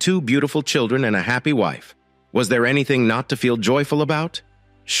 I had 2 beautiful children and a happy wife. Was there anything not to feel joyful about?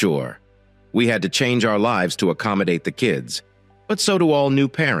 Sure. We had to change our lives to accommodate the kids, but so do all new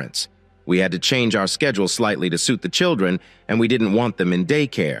parents. We had to change our schedule slightly to suit the children, and we didn't want them in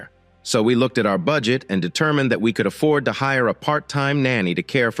daycare. So we looked at our budget and determined that we could afford to hire a part-time nanny to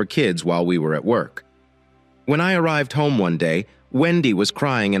care for kids while we were at work. When I arrived home one day, Wendy was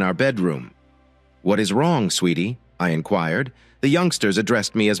crying in our bedroom. "What is wrong, sweetie?" I inquired. The youngsters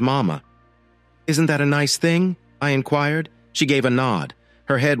addressed me as Mama. "Isn't that a nice thing?" I inquired. She gave a nod.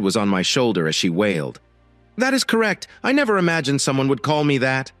 Her head was on my shoulder as she wailed. "That is correct. I never imagined someone would call me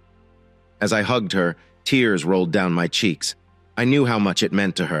that." As I hugged her, tears rolled down my cheeks. I knew how much it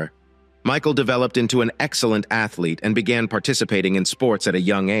meant to her. Michael developed into an excellent athlete and began participating in sports at a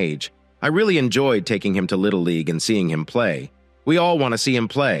young age. I really enjoyed taking him to Little League and seeing him play. We all want to see him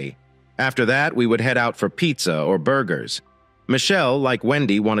play. After that, we would head out for pizza or burgers. Michelle, like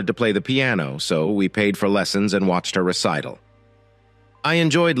Wendy, wanted to play the piano, so we paid for lessons and watched her recital. I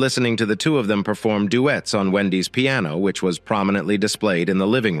enjoyed listening to the 2 of them perform duets on Wendy's piano, which was prominently displayed in the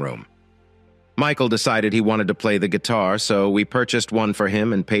living room. Michael decided he wanted to play the guitar, so we purchased one for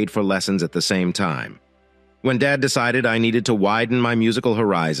him and paid for lessons at the same time. When Dad decided I needed to widen my musical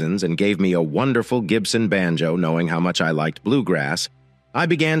horizons and gave me a wonderful Gibson banjo, knowing how much I liked bluegrass, I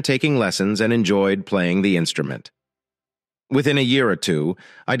began taking lessons and enjoyed playing the instrument. Within a year or 2,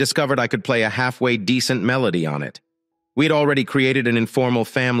 I discovered I could play a halfway decent melody on it. We'd already created an informal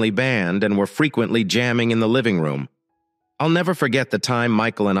family band and were frequently jamming in the living room. I'll never forget the time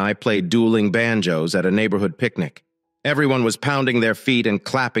Michael and I played dueling banjos at a neighborhood picnic. Everyone was pounding their feet and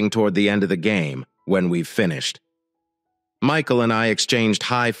clapping toward the end of the game when we finished. Michael and I exchanged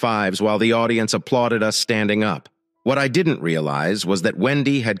high fives while the audience applauded us standing up. What I didn't realize was that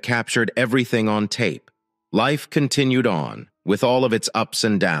Wendy had captured everything on tape. Life continued on, with all of its ups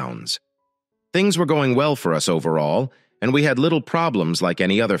and downs. Things were going well for us overall, and we had little problems like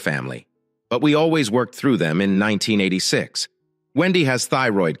any other family. But we always worked through them in 1986. Wendy has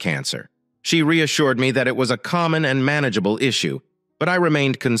thyroid cancer. She reassured me that it was a common and manageable issue, but I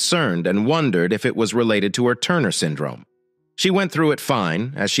remained concerned and wondered if it was related to her Turner syndrome. She went through it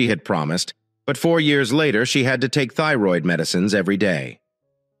fine, as she had promised, but 4 years later she had to take thyroid medicines every day.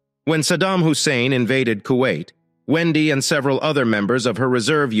 When Saddam Hussein invaded Kuwait, Wendy and several other members of her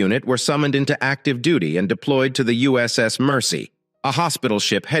reserve unit were summoned into active duty and deployed to the USS Mercy, a hospital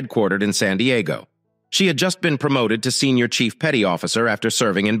ship headquartered in San Diego. She had just been promoted to Senior Chief Petty Officer after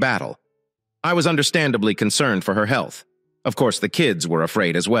serving in battle. I was understandably concerned for her health. Of course, the kids were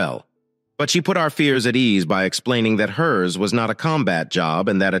afraid as well. But she put our fears at ease by explaining that hers was not a combat job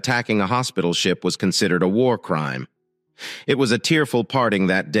and that attacking a hospital ship was considered a war crime. It was a tearful parting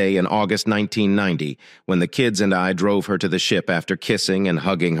that day in August 1990 when the kids and I drove her to the ship after kissing and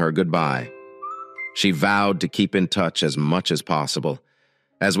hugging her goodbye. She vowed to keep in touch as much as possible.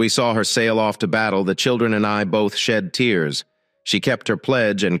 As we saw her sail off to battle, the children and I both shed tears. She kept her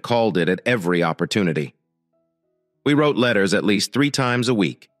pledge and called it at every opportunity. We wrote letters at least 3 times a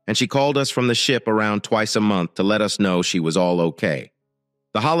week, and she called us from the ship around twice a month to let us know she was all okay.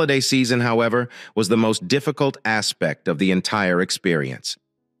 The holiday season, however, was the most difficult aspect of the entire experience.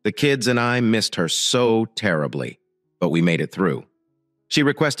 The kids and I missed her so terribly, but we made it through. She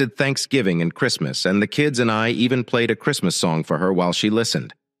requested Thanksgiving and Christmas, and the kids and I even played a Christmas song for her while she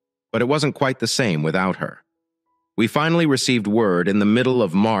listened. But it wasn't quite the same without her. We finally received word in the middle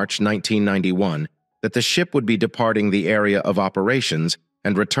of March 1991 that the ship would be departing the area of operations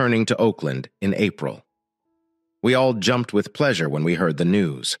and returning to Oakland in April. We all jumped with pleasure when we heard the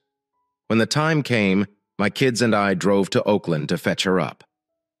news. When the time came, my kids and I drove to Oakland to fetch her up.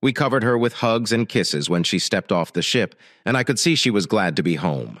 We covered her with hugs and kisses when she stepped off the ship, and I could see she was glad to be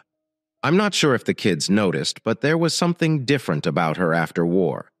home. I'm not sure if the kids noticed, but there was something different about her after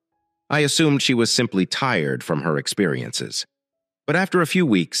war. I assumed she was simply tired from her experiences. But after a few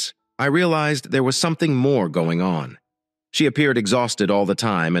weeks, I realized there was something more going on. She appeared exhausted all the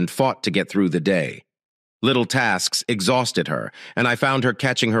time and fought to get through the day. Little tasks exhausted her, and I found her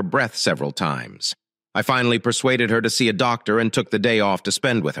catching her breath several times. I finally persuaded her to see a doctor and took the day off to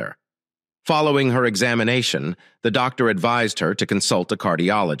spend with her. Following her examination, the doctor advised her to consult a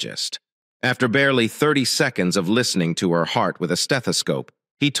cardiologist. After barely 30 seconds of listening to her heart with a stethoscope,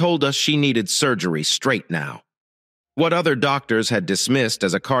 he told us she needed surgery straight now. What other doctors had dismissed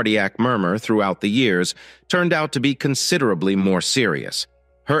as a cardiac murmur throughout the years turned out to be considerably more serious.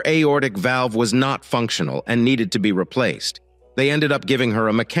 Her aortic valve was not functional and needed to be replaced. They ended up giving her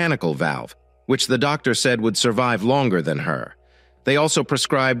a mechanical valve, which the doctor said would survive longer than her. They also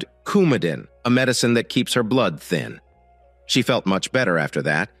prescribed Coumadin, a medicine that keeps her blood thin. She felt much better after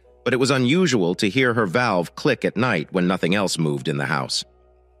that, but it was unusual to hear her valve click at night when nothing else moved in the house.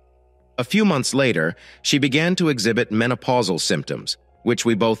 A few months later, she began to exhibit menopausal symptoms, which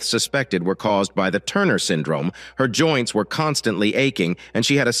we both suspected were caused by the Turner syndrome. Her joints were constantly aching, and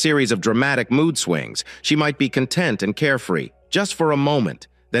she had a series of dramatic mood swings. She might be content and carefree, just for a moment,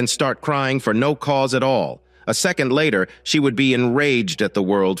 then start crying for no cause at all. A second later, she would be enraged at the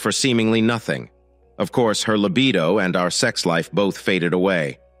world for seemingly nothing. Of course, her libido and our sex life both faded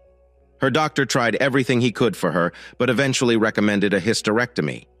away. Her doctor tried everything he could for her, but eventually recommended a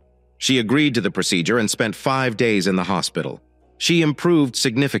hysterectomy. She agreed to the procedure and spent 5 days in the hospital. She improved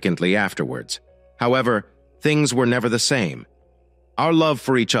significantly afterwards. However, things were never the same. Our love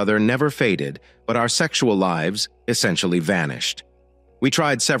for each other never faded, but our sexual lives essentially vanished. We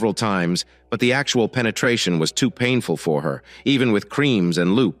tried several times, but the actual penetration was too painful for her, even with creams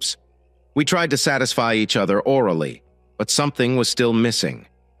and loops. We tried to satisfy each other orally, but something was still missing.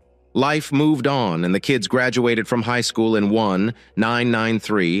 Life moved on, and the kids graduated from high school in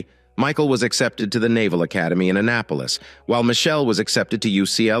 1993. Michael was accepted to the Naval Academy in Annapolis, while Michelle was accepted to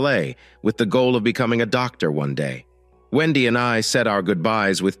UCLA, with the goal of becoming a doctor one day. Wendy and I said our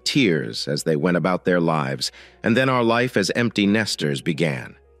goodbyes with tears as they went about their lives, and then our life as empty nesters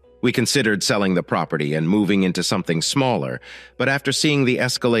began. We considered selling the property and moving into something smaller, but after seeing the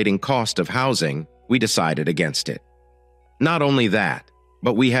escalating cost of housing, we decided against it. Not only that,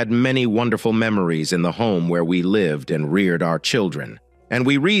 but we had many wonderful memories in the home where we lived and reared our children, and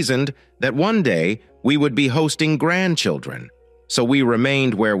we reasoned that one day we would be hosting grandchildren, so we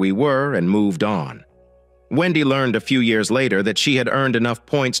remained where we were and moved on. Wendy learned a few years later that she had earned enough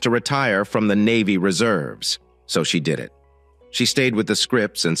points to retire from the Navy Reserves, so she did it. She stayed with the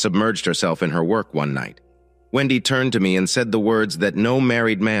scripts and submerged herself in her work one night. Wendy turned to me and said the words that no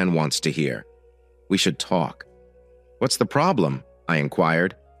married man wants to hear. "We should talk." "What's the problem?" I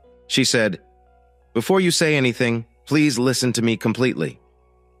inquired. She said, "Before you say anything, please listen to me completely."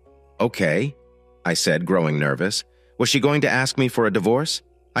 "Okay," I said, growing nervous. Was she going to ask me for a divorce?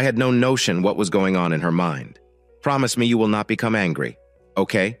 I had no notion what was going on in her mind. "Promise me you will not become angry."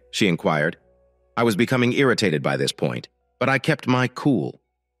 "Okay," she inquired. I was becoming irritated by this point, but I kept my cool.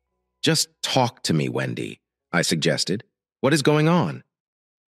 "Just talk to me, Wendy," I suggested. "What is going on?"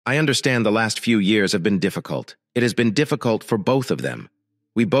 "I understand the last few years have been difficult. It has been difficult for both of them.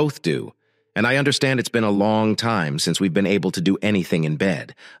 We both do. And I understand it's been a long time since we've been able to do anything in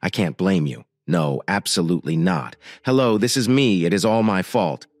bed. I can't blame you. No, absolutely not. Hello, this is me. It is all my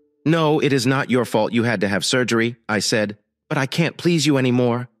fault." "No, it is not your fault you had to have surgery," I said. "But I can't please you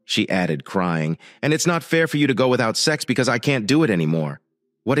anymore," she added, crying. "And it's not fair for you to go without sex because I can't do it anymore."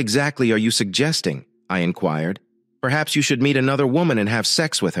 "What exactly are you suggesting?" I inquired. Perhaps you should meet another woman and have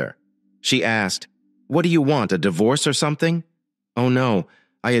sex with her." She asked, "What do you want, a divorce or something?" "Oh no,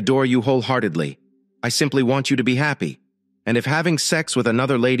 I adore you wholeheartedly. I simply want you to be happy. And if having sex with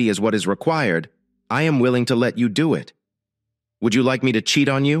another lady is what is required, I am willing to let you do it." "Would you like me to cheat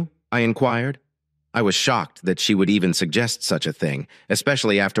on you?" I inquired. I was shocked that she would even suggest such a thing,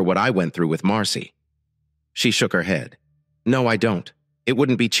 especially after what I went through with Marcy. She shook her head. "No, I don't. It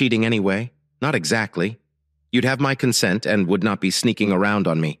wouldn't be cheating anyway. Not exactly. You'd have my consent and would not be sneaking around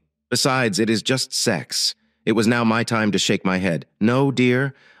on me. Besides, it is just sex." It was now my time to shake my head. "No,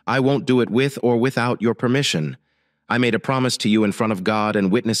 dear, I won't do it with or without your permission. I made a promise to you in front of God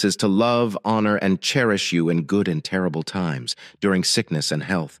and witnesses to love, honor, and cherish you in good and terrible times, during sickness and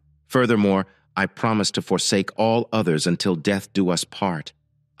health. Furthermore, I promise to forsake all others until death do us part.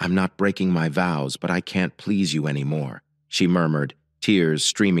 I'm not breaking my vows, but I can't please you anymore," she murmured, tears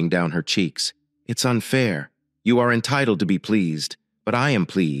streaming down her cheeks. "It's unfair. You are entitled to be pleased, but I am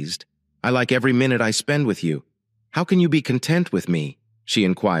pleased. I like every minute I spend with you. How can you be content with me?" she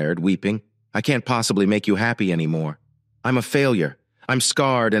inquired, weeping. "I can't possibly make you happy anymore. I'm a failure. I'm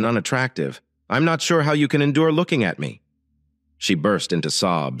scarred and unattractive. I'm not sure how you can endure looking at me." She burst into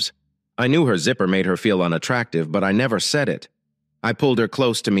sobs. I knew her zipper made her feel unattractive, but I never said it. I pulled her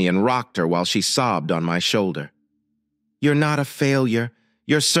close to me and rocked her while she sobbed on my shoulder. "You're not a failure.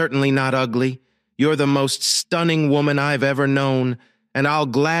 You're certainly not ugly. You're the most stunning woman I've ever known, and I'll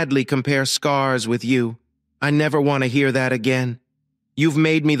gladly compare scars with you. I never want to hear that again. You've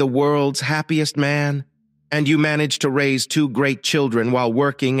made me the world's happiest man, and you managed to raise 2 great children while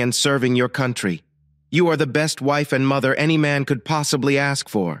working and serving your country. You are the best wife and mother any man could possibly ask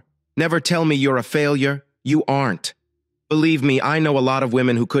for. Never tell me you're a failure. You aren't. Believe me, I know a lot of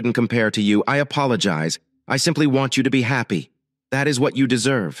women who couldn't compare to you. I apologize. I simply want you to be happy. That is what you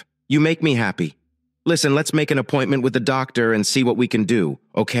deserve. You make me happy. Listen, let's make an appointment with the doctor and see what we can do,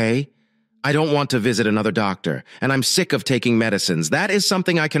 okay? I don't want to visit another doctor, and I'm sick of taking medicines. That is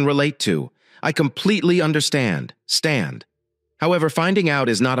something I can relate to. I completely understand. Stand. However, finding out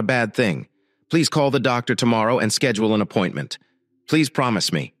is not a bad thing. Please call the doctor tomorrow and schedule an appointment. Please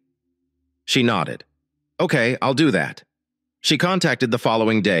promise me." She nodded. "Okay, I'll do that." She contacted the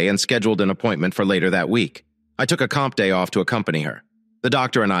following day and scheduled an appointment for later that week. I took a comp day off to accompany her. The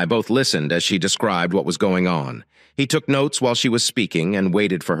doctor and I both listened as she described what was going on. He took notes while she was speaking and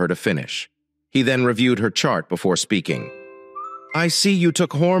waited for her to finish. He then reviewed her chart before speaking. "I see you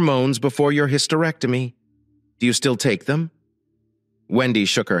took hormones before your hysterectomy. Do you still take them?" Wendy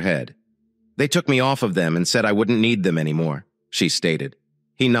shook her head. "They took me off of them and said I wouldn't need them anymore," she stated.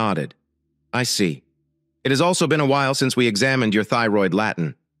 He nodded. "I see. It has also been a while since we examined your thyroid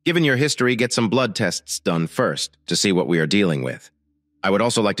latin. Given your history, get some blood tests done first to see what we are dealing with. I would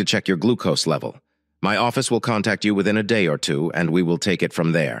also like to check your glucose level. My office will contact you within a day or two, and we will take it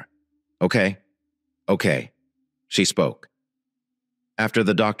from there. Okay?" "Okay," she spoke. After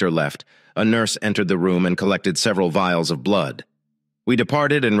the doctor left, a nurse entered the room and collected several vials of blood. We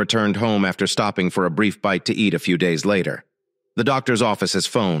departed and returned home after stopping for a brief bite to eat a few days later. The doctor's office has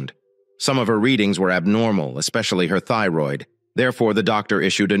phoned. Some of her readings were abnormal, especially her thyroid. Therefore, the doctor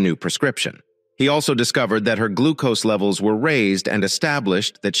issued a new prescription. He also discovered that her glucose levels were raised and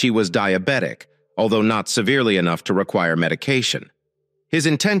established that she was diabetic, although not severely enough to require medication. His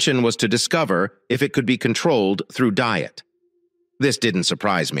intention was to discover if it could be controlled through diet. This didn't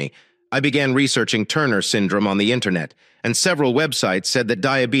surprise me. I began researching Turner syndrome on the internet, and several websites said that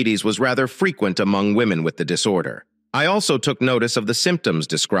diabetes was rather frequent among women with the disorder. I also took notice of the symptoms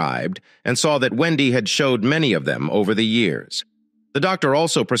described and saw that Wendy had showed many of them over the years. The doctor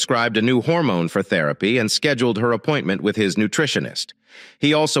also prescribed a new hormone for therapy and scheduled her appointment with his nutritionist.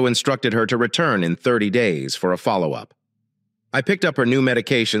 He also instructed her to return in 30 days for a follow-up. I picked up her new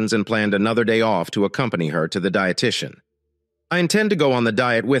medications and planned another day off to accompany her to the dietitian. I intend to go on the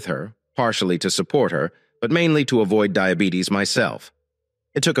diet with her, partially to support her, but mainly to avoid diabetes myself.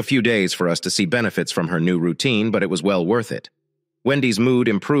 It took a few days for us to see benefits from her new routine, but it was well worth it. Wendy's mood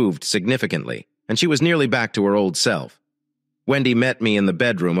improved significantly, and she was nearly back to her old self. Wendy met me in the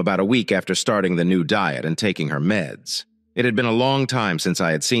bedroom about a week after starting the new diet and taking her meds. It had been a long time since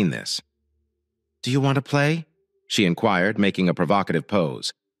I had seen this. "Do you want to play?" she inquired, making a provocative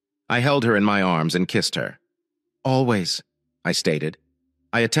pose. I held her in my arms and kissed her. "Always," I stated.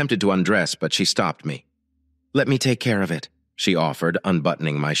 I attempted to undress, but she stopped me. "Let me take care of it," she offered,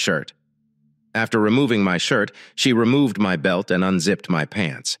 unbuttoning my shirt. After removing my shirt, she removed my belt and unzipped my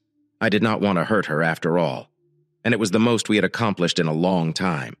pants. I did not want to hurt her after all, and it was the most we had accomplished in a long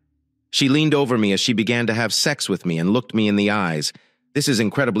time. She leaned over me as she began to have sex with me and looked me in the eyes. This is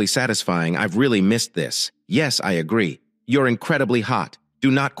incredibly satisfying. I've really missed this. Yes, I agree. You're incredibly hot.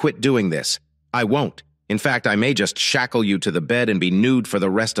 Do not quit doing this. I won't. In fact, I may just shackle you to the bed and be nude for the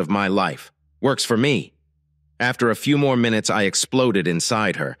rest of my life. Works for me. After a few more minutes, I exploded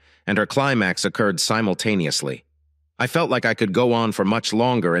inside her, and her climax occurred simultaneously. I felt like I could go on for much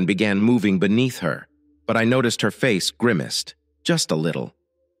longer and began moving beneath her, but I noticed her face grimaced, just a little.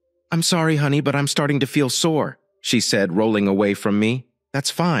 "I'm sorry, honey, but I'm starting to feel sore," she said, rolling away from me. "That's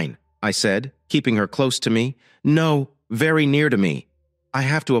fine," I said, keeping her close to me. "No, very near to me. I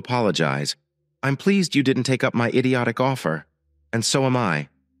have to apologize. I'm pleased you didn't take up my idiotic offer, and so am I."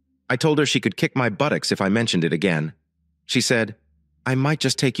 I told her she could kick my buttocks if I mentioned it again. She said, "I might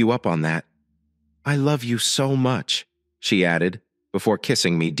just take you up on that." "I love you so much," she added, before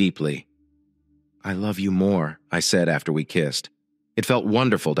kissing me deeply. "I love you more," I said after we kissed. It felt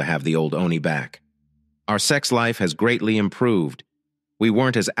wonderful to have the old Oni back. Our sex life has greatly improved. We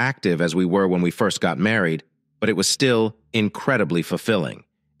weren't as active as we were when we first got married, but it was still incredibly fulfilling.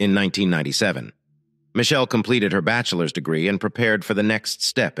 In 1997, Michelle completed her bachelor's degree and prepared for the next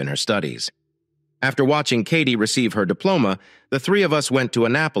step in her studies. After watching Katie receive her diploma, the three of us went to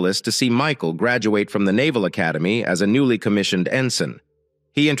Annapolis to see Michael graduate from the Naval Academy as a newly commissioned ensign.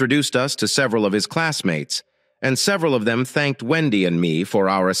 He introduced us to several of his classmates, and several of them thanked Wendy and me for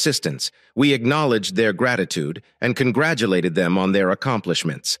our assistance. We acknowledged their gratitude and congratulated them on their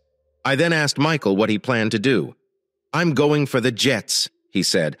accomplishments. I then asked Michael what he planned to do. "I'm going for the jets," he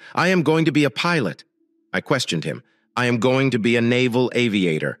said. "I am going to be a pilot." I questioned him. "I am going to be a naval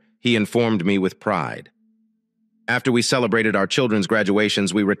aviator," he informed me with pride. After we celebrated our children's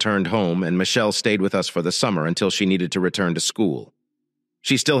graduations, we returned home, and Michelle stayed with us for the summer until she needed to return to school.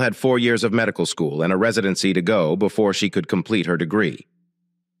 She still had 4 years of medical school and a residency to go before she could complete her degree.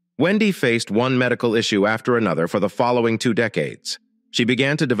 Wendy faced one medical issue after another for the following 2 decades. She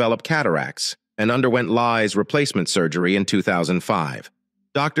began to develop cataracts and underwent Leye's replacement surgery in 2005.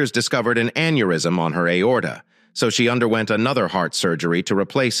 Doctors discovered an aneurysm on her aorta, so she underwent another heart surgery to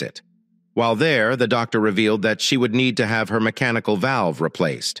replace it. While there, the doctor revealed that she would need to have her mechanical valve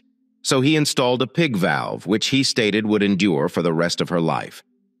replaced. So he installed a pig valve, which he stated would endure for the rest of her life.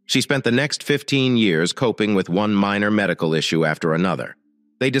 She spent the next 15 years coping with one minor medical issue after another.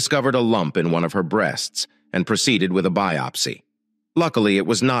 They discovered a lump in one of her breasts and proceeded with a biopsy. Luckily, it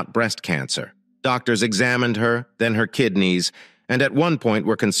was not breast cancer. Doctors examined her, then her kidneys, and at one point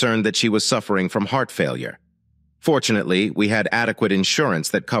were concerned that she was suffering from heart failure. Fortunately, we had adequate insurance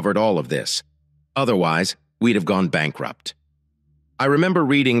that covered all of this. Otherwise, we'd have gone bankrupt. I remember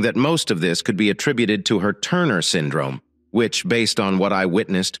reading that most of this could be attributed to her Turner syndrome, which, based on what I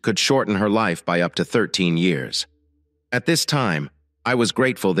witnessed, could shorten her life by up to 13 years. At this time, I was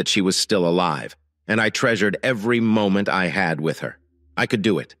grateful that she was still alive, and I treasured every moment I had with her. I could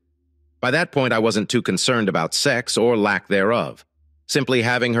do it. By that point, I wasn't too concerned about sex or lack thereof. Simply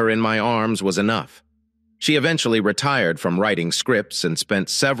having her in my arms was enough. She eventually retired from writing scripts and spent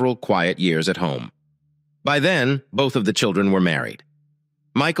several quiet years at home. By then, both of the children were married.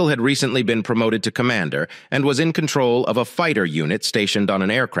 Michael had recently been promoted to commander and was in control of a fighter unit stationed on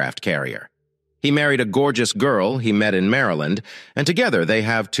an aircraft carrier. He married a gorgeous girl he met in Maryland, and together they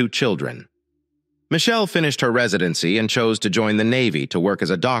have 2 children. Michelle finished her residency and chose to join the Navy to work as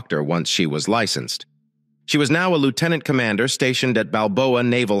a doctor once she was licensed. She was now a lieutenant commander stationed at Balboa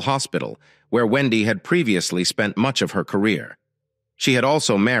Naval Hospital, where Wendy had previously spent much of her career. She had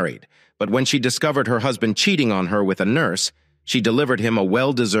also married, but when she discovered her husband cheating on her with a nurse, she delivered him a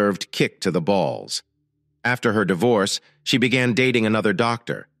well-deserved kick to the balls. After her divorce, she began dating another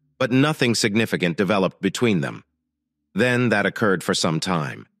doctor, but nothing significant developed between them. Then that occurred for some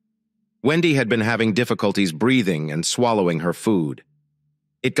time. Wendy had been having difficulties breathing and swallowing her food.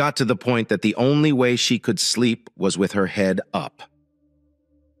 It got to the point that the only way she could sleep was with her head up.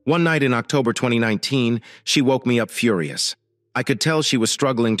 One night in October 2019, she woke me up furious. I could tell she was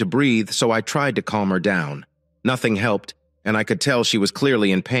struggling to breathe, so I tried to calm her down. Nothing helped, and I could tell she was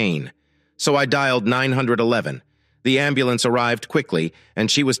clearly in pain. So I dialed 911. The ambulance arrived quickly, and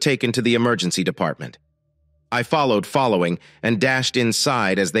she was taken to the emergency department. I following, and dashed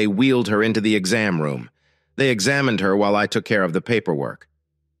inside as they wheeled her into the exam room. They examined her while I took care of the paperwork.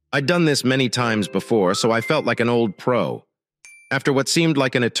 I'd done this many times before, so I felt like an old pro. After what seemed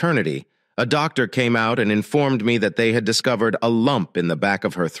like an eternity, a doctor came out and informed me that they had discovered a lump in the back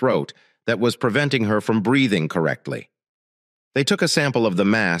of her throat that was preventing her from breathing correctly. They took a sample of the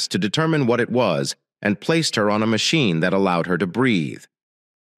mass to determine what it was and placed her on a machine that allowed her to breathe.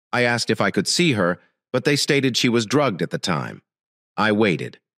 I asked if I could see her, but they stated she was drugged at the time. I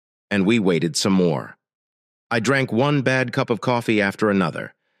waited, and we waited some more. I drank one bad cup of coffee after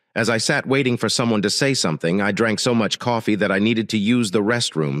another. As I sat waiting for someone to say something, I drank so much coffee that I needed to use the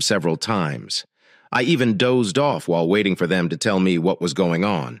restroom several times. I even dozed off while waiting for them to tell me what was going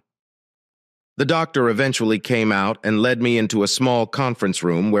on. The doctor eventually came out and led me into a small conference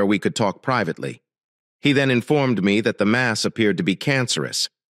room where we could talk privately. He then informed me that the mass appeared to be cancerous,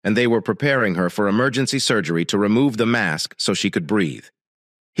 and they were preparing her for emergency surgery to remove the mask so she could breathe.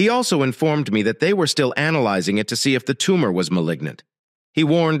 He also informed me that they were still analyzing it to see if the tumor was malignant. He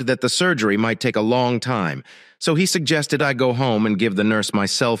warned that the surgery might take a long time, so he suggested I go home and give the nurse my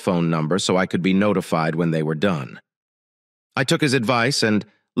cell phone number so I could be notified when they were done. I took his advice and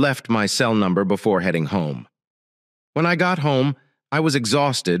left my cell number before heading home. When I got home, I was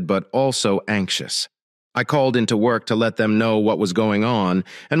exhausted but also anxious. I called into work to let them know what was going on,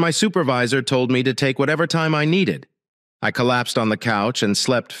 and my supervisor told me to take whatever time I needed. I collapsed on the couch and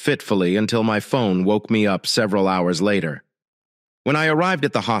slept fitfully until my phone woke me up several hours later. When I arrived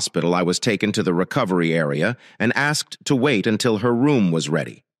at the hospital, I was taken to the recovery area and asked to wait until her room was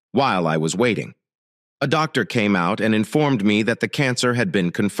ready. While I was waiting, a doctor came out and informed me that the cancer had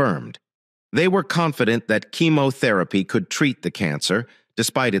been confirmed. They were confident that chemotherapy could treat the cancer,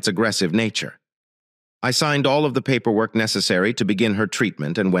 despite its aggressive nature. I signed all of the paperwork necessary to begin her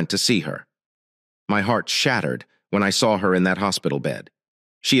treatment and went to see her. My heart shattered when I saw her in that hospital bed.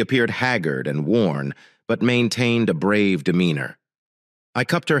 She appeared haggard and worn, but maintained a brave demeanor. I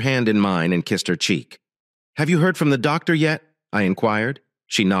cupped her hand in mine and kissed her cheek. "Have you heard from the doctor yet?" I inquired.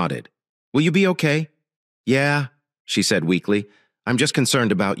 She nodded. "Will you be okay?" "Yeah," she said weakly. "I'm just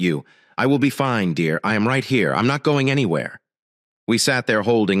concerned about you. I will be fine, dear. I am right here. I'm not going anywhere." We sat there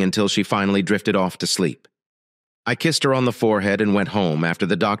holding until she finally drifted off to sleep. I kissed her on the forehead and went home after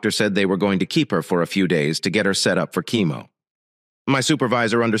the doctor said they were going to keep her for a few days to get her set up for chemo. My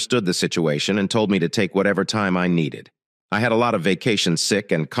supervisor understood the situation and told me to take whatever time I needed. I had a lot of vacation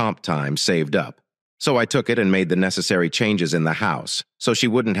sick and comp time saved up, so I took it and made the necessary changes in the house so she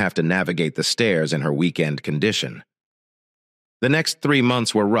wouldn't have to navigate the stairs in her weekend condition. The next 3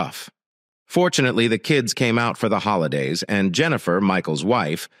 months were rough. Fortunately, the kids came out for the holidays, and Jennifer, Michael's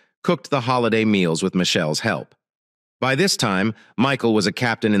wife, cooked the holiday meals with Michelle's help. By this time, Michael was a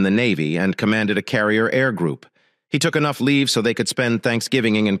captain in the Navy and commanded a carrier air group. He took enough leave so they could spend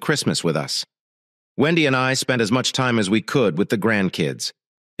Thanksgiving and Christmas with us. Wendy and I spent as much time as we could with the grandkids.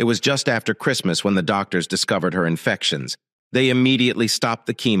 It was just after Christmas when the doctors discovered her infections. They immediately stopped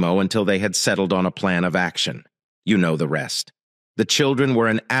the chemo until they had settled on a plan of action. You know the rest. The children were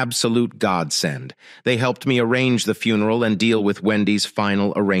an absolute godsend. They helped me arrange the funeral and deal with Wendy's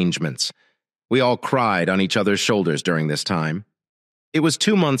final arrangements. We all cried on each other's shoulders during this time. It was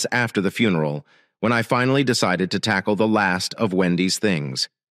 2 months after the funeral when I finally decided to tackle the last of Wendy's things.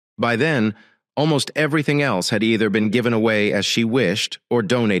 By then, almost everything else had either been given away as she wished or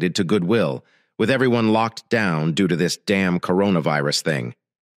donated to Goodwill, with everyone locked down due to this damn coronavirus thing.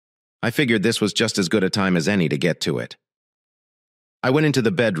 I figured this was just as good a time as any to get to it. I went into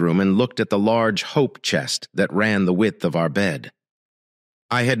the bedroom and looked at the large hope chest that ran the width of our bed.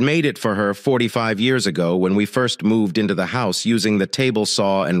 I had made it for her 45 years ago when we first moved into the house using the table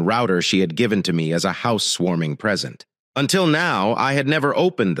saw and router she had given to me as a housewarming present. Until now, I had never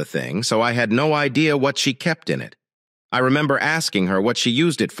opened the thing, so I had no idea what she kept in it. I remember asking her what she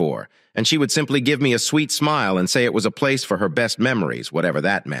used it for, and she would simply give me a sweet smile and say it was a place for her best memories, whatever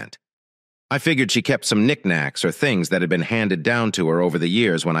that meant. I figured she kept some knickknacks or things that had been handed down to her over the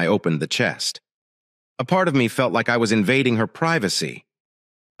years when I opened the chest. A part of me felt like I was invading her privacy.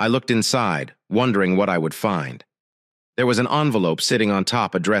 I looked inside, wondering what I would find. There was an envelope sitting on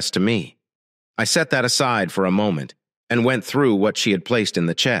top addressed to me. I set that aside for a moment and went through what she had placed in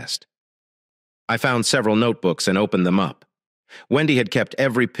the chest. I found several notebooks and opened them up. Wendy had kept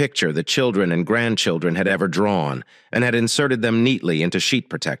every picture the children and grandchildren had ever drawn and had inserted them neatly into sheet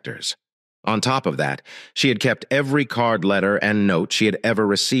protectors. On top of that, she had kept every card letter and note she had ever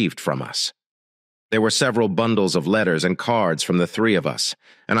received from us. There were several bundles of letters and cards from the three of us,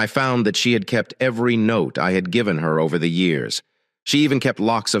 and I found that she had kept every note I had given her over the years. She even kept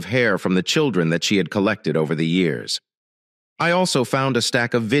locks of hair from the children that she had collected over the years. I also found a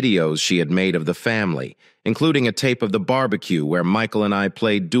stack of videos she had made of the family, including a tape of the barbecue where Michael and I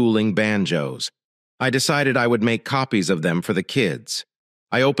played dueling banjos. I decided I would make copies of them for the kids.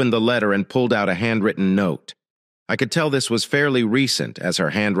 I opened the letter and pulled out a handwritten note. I could tell this was fairly recent, as her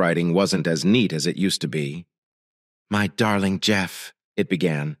handwriting wasn't as neat as it used to be. "My darling Jeff," it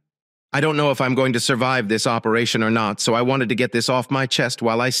began. "I don't know if I'm going to survive this operation or not, so I wanted to get this off my chest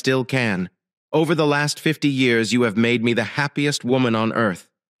while I still can. Over the last 50 years, you have made me the happiest woman on earth.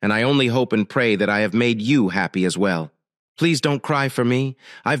 and I only hope and pray that I have made you happy as well. Please don't cry for me.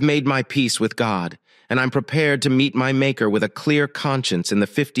 I've made my peace with God, and I'm prepared to meet my Maker with a clear conscience in the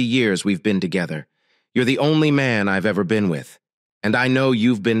 50 years we've been together. You're the only man I've ever been with, and I know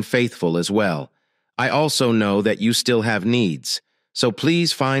you've been faithful as well. I also know that you still have needs, so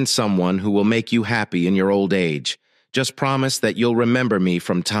please find someone who will make you happy in your old age. Just promise that you'll remember me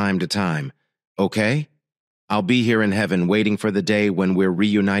from time to time, okay? I'll be here in heaven waiting for the day when we're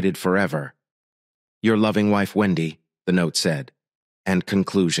reunited forever. Your loving wife, Wendy, the note said. And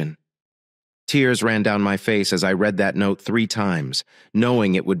conclusion. Tears ran down my face as I read that note 3 times,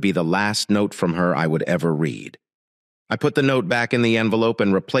 knowing it would be the last note from her I would ever read. I put the note back in the envelope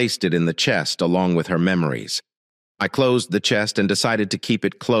and replaced it in the chest along with her memories. I closed the chest and decided to keep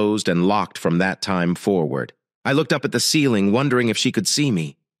it closed and locked from that time forward. I looked up at the ceiling, wondering if she could see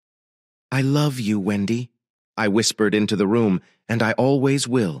me. "I love you, Wendy," I whispered into the room, "and I always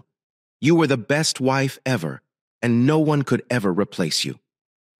will. You were the best wife ever, and no one could ever replace you."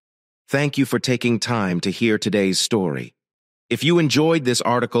 Thank you for taking time to hear today's story. If you enjoyed this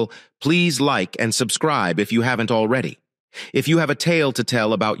article, please like and subscribe if you haven't already. If you have a tale to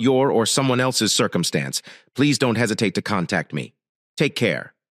tell about your or someone else's circumstance, please don't hesitate to contact me. Take care.